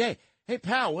every day. Hey,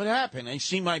 pal, what happened? I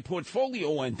see my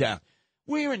portfolio went down.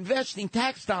 We're investing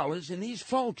tax dollars in these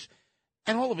folks.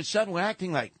 And all of a sudden, we're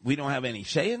acting like we don't have any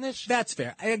say in this? That's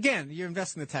fair. Again, you're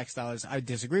investing the tax dollars. I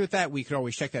disagree with that. We could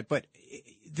always check that. But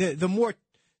they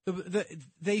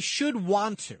should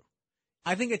want to.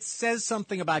 I think it says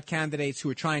something about candidates who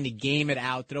are trying to game it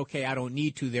out that, okay, I don't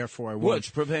need to, therefore I won't. Well, it's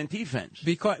prevent defense.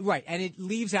 Right, and it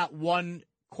leaves out one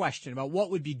question about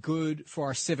what would be good for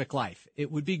our civic life.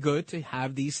 It would be good to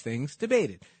have these things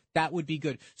debated. That would be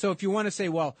good. So if you want to say,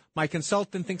 well, my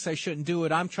consultant thinks I shouldn't do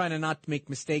it, I'm trying to not make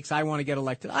mistakes, I want to get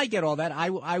elected, I get all that.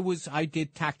 I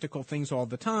did tactical things all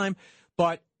the time.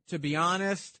 But to be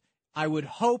honest, I would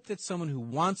hope that someone who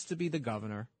wants to be the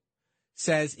governor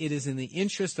says it is in the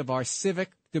interest of our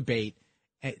civic debate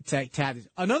to have this.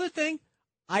 Another thing,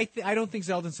 I don't think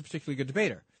Zeldin's a particularly good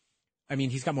debater. I mean,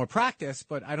 he's got more practice,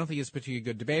 but I don't think he's a particularly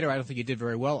good debater. I don't think he did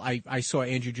very well. I saw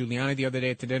Andrew Giuliani the other day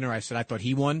at the dinner. I said I thought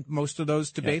he won most of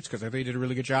those debates because I thought he did a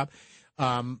really good job.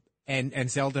 And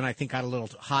Zeldin, I think, got a little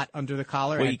hot under the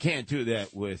collar. Well, you can't do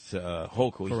that with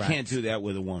Hochul. You can't do that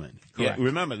with a woman. Correct. Yeah,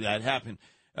 remember, that happened.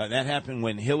 That happened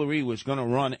when Hillary was going to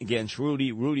run against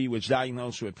Rudy. Rudy was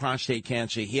diagnosed with prostate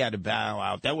cancer. He had to bow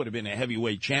out. That would have been a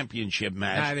heavyweight championship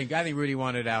match. I think Rudy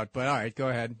wanted out, but all right, go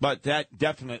ahead. But that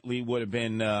definitely would have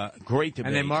been great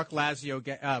debate. And then Rick Lazio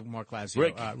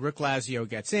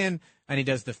gets in, and he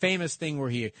does the famous thing where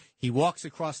he walks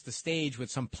across the stage with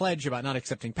some pledge about not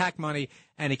accepting PAC money,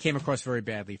 and it came across very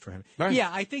badly for him. Right. Yeah,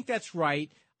 I think that's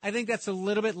right. I think that's a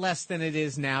little bit less than it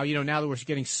is now. Now that we're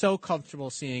getting so comfortable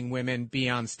seeing women be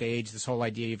on stage, this whole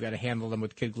idea you've got to handle them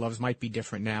with kid gloves might be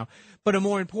different now. But a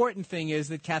more important thing is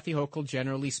that Kathy Hochul,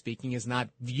 generally speaking, is not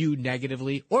viewed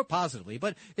negatively or positively,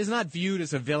 but is not viewed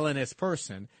as a villainous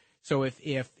person. So if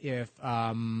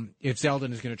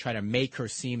Zeldin is going to try to make her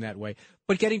seem that way.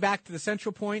 But getting back to the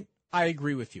central point, I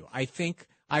agree with you. I think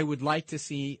I would like to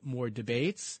see more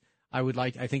debates.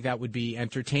 I think that would be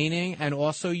entertaining, and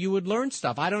also you would learn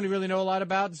stuff. I don't really know a lot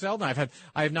about Zeldin.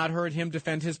 I have not heard him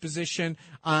defend his position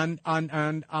on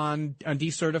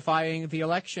decertifying the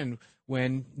election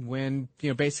when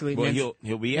basically. Well,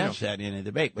 he'll be asked that in a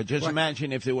debate. But just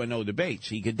imagine if there were no debates,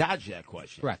 he could dodge that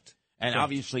question. Correct. And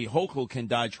obviously, Hochul can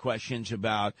dodge questions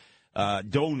about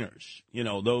donors.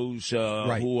 Those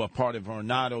who are part of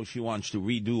Ornato. She wants to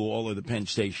redo all of the Penn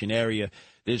Station area.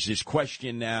 There's this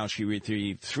question now. She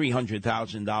received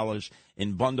 $300,000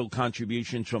 in bundle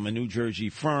contributions from a New Jersey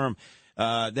firm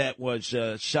that was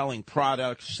selling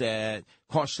products that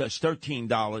cost us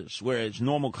 $13, whereas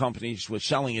normal companies were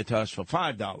selling it to us for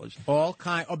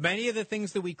 $5. Many of the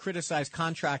things that we criticize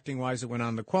contracting-wise that went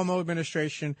on the Cuomo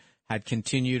administration had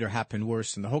continued or happened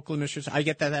worse in the Hochul administration. I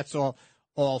get that. That's all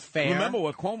fair. Remember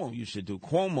what Cuomo used to do.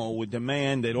 Cuomo would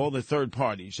demand that all the third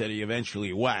parties that he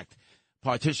eventually whacked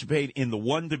participate in the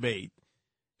one debate.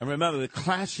 And remember the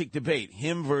classic debate,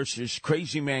 him versus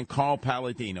crazy man Carl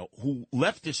Palladino, who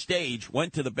left the stage,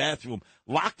 went to the bathroom,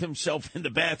 locked himself in the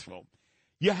bathroom.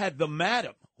 You had the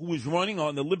madam, who was running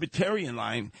on the Libertarian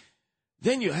line.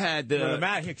 Then you had...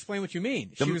 explain what you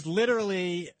mean. She was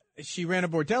literally... She ran a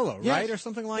bordello, right, or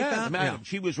something like that? Yeah,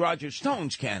 she was Roger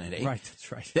Stone's candidate. Right, that's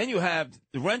right. Then you have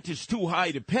the rent is too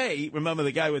high to pay. Remember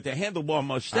the guy with the handlebar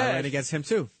mustache? I ran against him,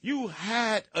 too. You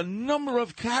had a number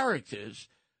of characters,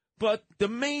 but the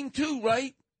main two,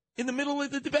 right, in the middle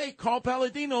of the debate, Carl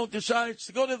Palladino decides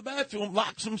to go to the bathroom,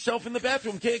 locks himself in the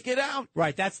bathroom, can't get out.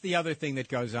 Right, that's the other thing that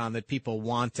goes on, that people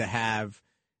want to have,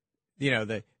 you know,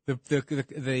 they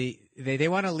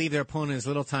want to leave their opponent as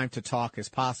little time to talk as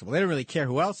possible. They don't really care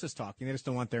who else is talking. They just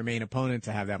don't want their main opponent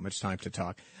to have that much time to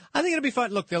talk. I think it'll be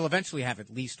fun. Look, they'll eventually have at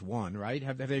least one, right?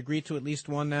 Have they agreed to at least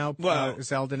one now? Well,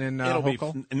 Zeldin and it'll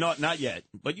Hochul? be not yet,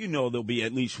 but you know there'll be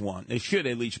at least one. There should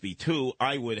at least be two.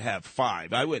 I would have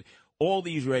five. All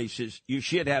these races, you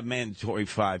should have mandatory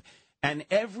 5, and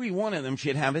every one of them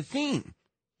should have a theme.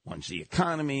 One's the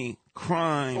economy,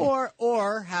 crime.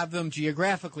 Or have them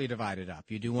geographically divided up.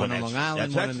 You do one on Long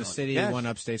Island, one in the city, one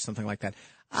upstate, something like that.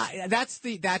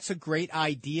 That's a great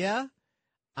idea.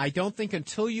 I don't think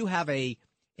until you have an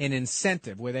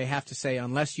incentive where they have to say,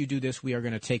 unless you do this, we are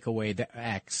going to take away the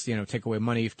X, take away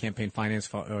money, campaign finance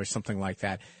or something like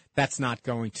that. That's not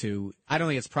going to, I don't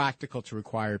think it's practical to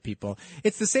require people.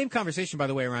 It's the same conversation, by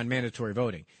the way, around mandatory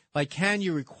voting. Like, can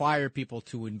you require people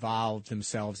to involve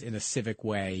themselves in a civic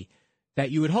way that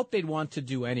you would hope they'd want to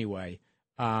do anyway?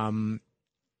 But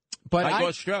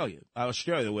Australia,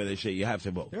 where they say you have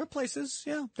to vote. There are places,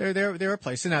 there are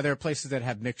places. Now, there are places that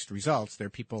have mixed results. There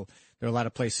are a lot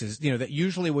of places, that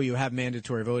usually where you have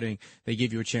mandatory voting, they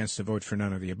give you a chance to vote for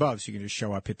none of the above, so you can just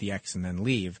show up, hit the X, and then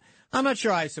leave. I'm not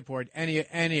sure I support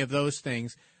any of those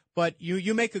things, but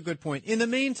you make a good point. In the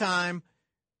meantime,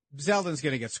 Zeldin's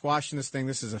going to get squashed in this thing.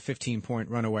 This is a 15-point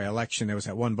runaway election. There was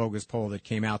that one bogus poll that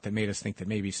came out that made us think that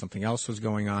maybe something else was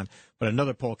going on. But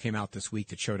another poll came out this week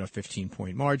that showed a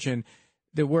 15-point margin.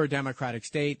 We're a Democratic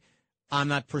state. I'm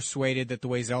not persuaded that the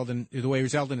way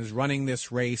Zeldin is running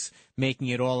this race, making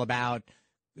it all about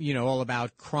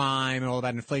crime and all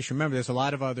about inflation. Remember, there's a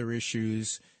lot of other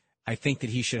issues. I think that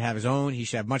he should have his own. He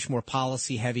should have much more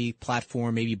policy-heavy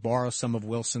platform, maybe borrow some of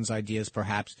Wilson's ideas,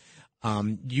 perhaps.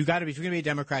 If you're going to be a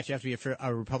Democrat, you have to be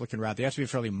a Republican rather. You have to be a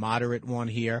fairly moderate one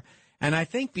here. And I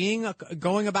think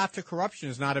going about to corruption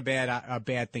is not a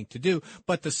bad thing to do.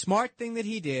 But the smart thing that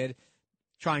he did,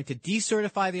 trying to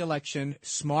decertify the election,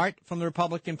 smart from the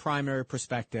Republican primary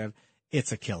perspective,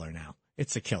 it's a killer now.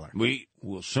 It's a killer. We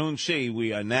will soon see.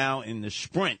 We are now in the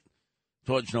sprint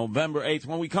towards November 8th.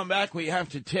 When we come back, we have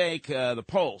to take the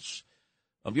pulse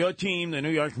of your team, the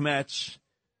New York Mets,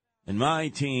 and my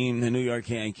team, the New York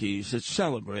Yankees, that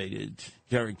celebrated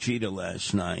Derek Jeter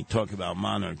last night. Talk about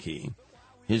monarchy.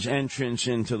 His entrance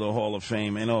into the Hall of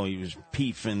Fame. And, he was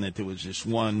peeving that there was this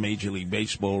one Major League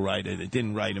Baseball writer that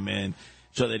didn't write him in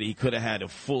so that he could have had a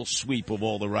full sweep of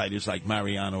all the writers like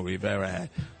Mariano Rivera had.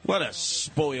 What a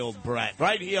spoiled brat.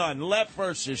 Right here on Left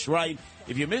versus Right.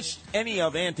 If you missed any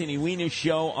of Anthony Weiner's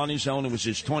show on his own, it was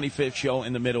his 25th show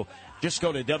in the middle. Just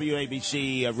go to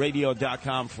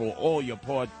WABCRadio.com for all your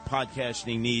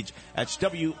podcasting needs. That's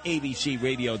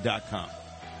WABCRadio.com.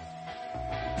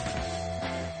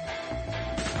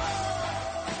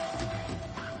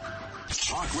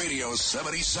 Talk Radio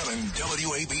 77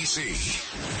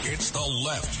 WABC. It's the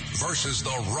left versus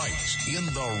the right. In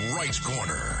the right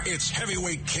corner, it's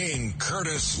heavyweight king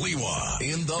Curtis Sliwa.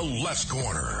 In the left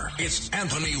corner, it's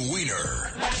Anthony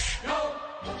Weiner. Let's go.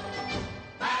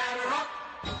 Batter up.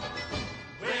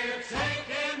 We're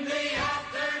taking the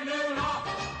afternoon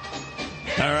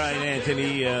off. All right,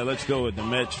 Anthony, let's go with the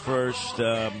Mets first.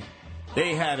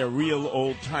 They had a real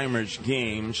old-timers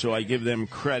game, so I give them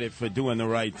credit for doing the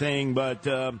right thing. But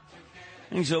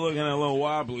things are looking a little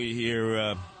wobbly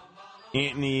here.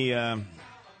 Anthony,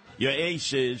 your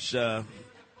aces,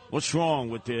 what's wrong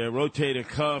with their rotator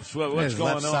cuffs? What's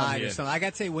going on here? I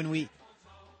got to say, when we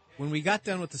got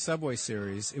done with the Subway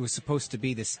Series, it was supposed to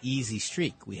be this easy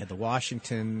streak. We had the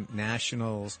Washington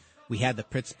Nationals. We had the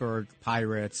Pittsburgh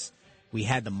Pirates. We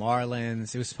had the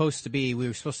Marlins. We were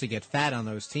supposed to get fat on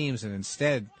those teams, and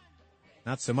instead,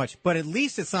 not so much. But at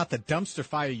least it's not the dumpster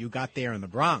fire you got there in the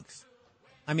Bronx.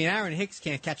 I mean, Aaron Hicks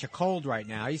can't catch a cold right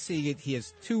now. You see, he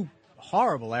has 2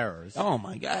 horrible errors. Oh,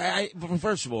 my God.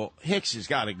 First of all, Hicks has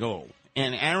got to go.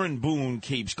 And Aaron Boone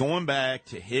keeps going back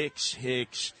to Hicks.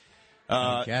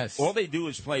 All they do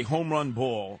is play home run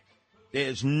ball.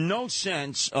 There's no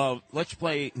sense of, let's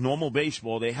play normal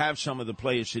baseball. They have some of the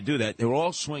players to do that. They're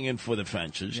all swinging for the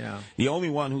fences. Yeah. The only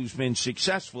one who's been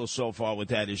successful so far with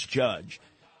that is Judge.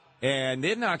 And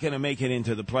they're not going to make it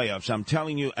into the playoffs. I'm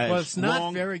telling you. Well, it's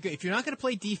not very good. If you're not going to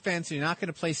play defense and you're not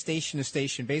going to play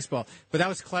station-to-station baseball, but that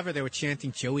was clever. They were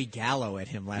chanting Joey Gallo at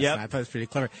him last night. I thought it was pretty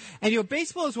clever. And,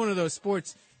 baseball is one of those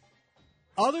sports.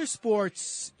 Other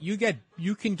sports, you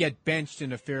can get benched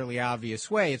in a fairly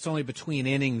obvious way. It's only between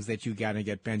innings that you got to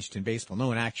get benched in baseball. No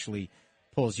one actually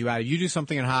pulls you out. You do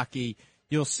something in hockey,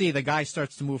 you'll see the guy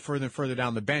starts to move further and further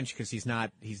down the bench because he's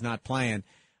not playing.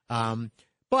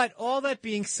 But all that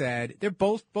being said, they're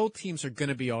both teams are going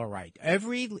to be all right.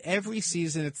 Every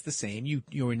season it's the same.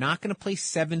 You're not going to play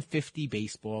 750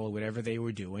 baseball or whatever they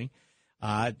were doing.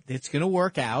 It's going to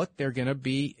work out. They're going to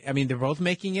be. I mean, they're both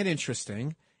making it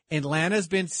interesting. Atlanta's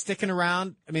been sticking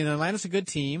around. I mean, Atlanta's a good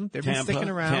team. They've been sticking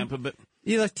around.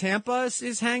 Tampa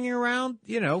is hanging around.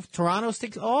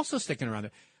 Toronto's also sticking around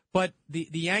there. But the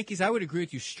Yankees, I would agree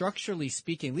with you. Structurally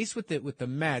speaking, at least with the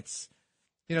Mets.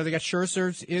 They got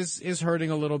Scherzer is hurting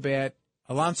a little bit.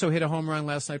 Alonso hit a home run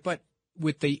last night, but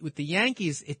with the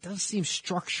Yankees, it does seem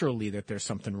structurally that there's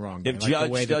something wrong. If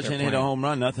Judge doesn't hit a home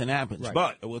run, nothing happens. Right.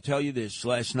 But I will tell you this: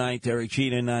 last night, Derek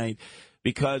Jeter night,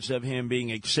 because of him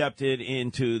being accepted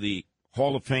into the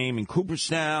Hall of Fame in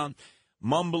Cooperstown,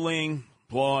 mumbling.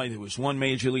 Boy, there was one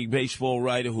Major League Baseball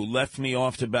writer who left me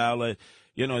off the ballot.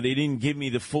 They didn't give me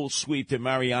the full sweep that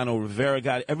Mariano Rivera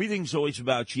got. Everything's always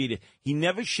about Jeter. He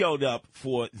never showed up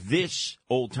for this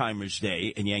Old Timers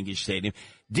Day in Yankee Stadium.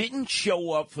 Didn't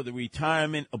show up for the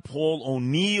retirement of Paul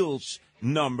O'Neill's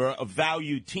number, a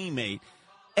valued teammate.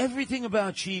 Everything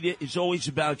about Jeter is always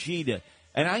about Jeter.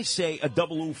 And I say a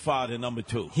double UFA to number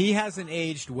 2. He hasn't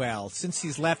aged well since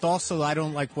he's left. Also, I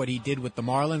don't like what he did with the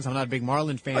Marlins. I'm not a big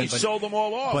Marlin fan. He sold them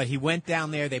all off. But he went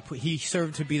down there. He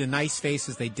served to be the nice face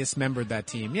as they dismembered that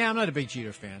team. Yeah, I'm not a big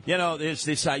Jeter fan. There's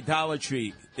this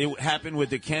idolatry. It happened with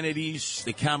the Kennedys,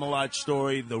 the Camelot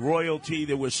story, the royalty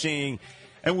that we're seeing,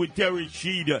 and with Derek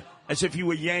Jeter, as if he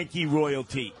were Yankee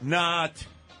royalty. Not.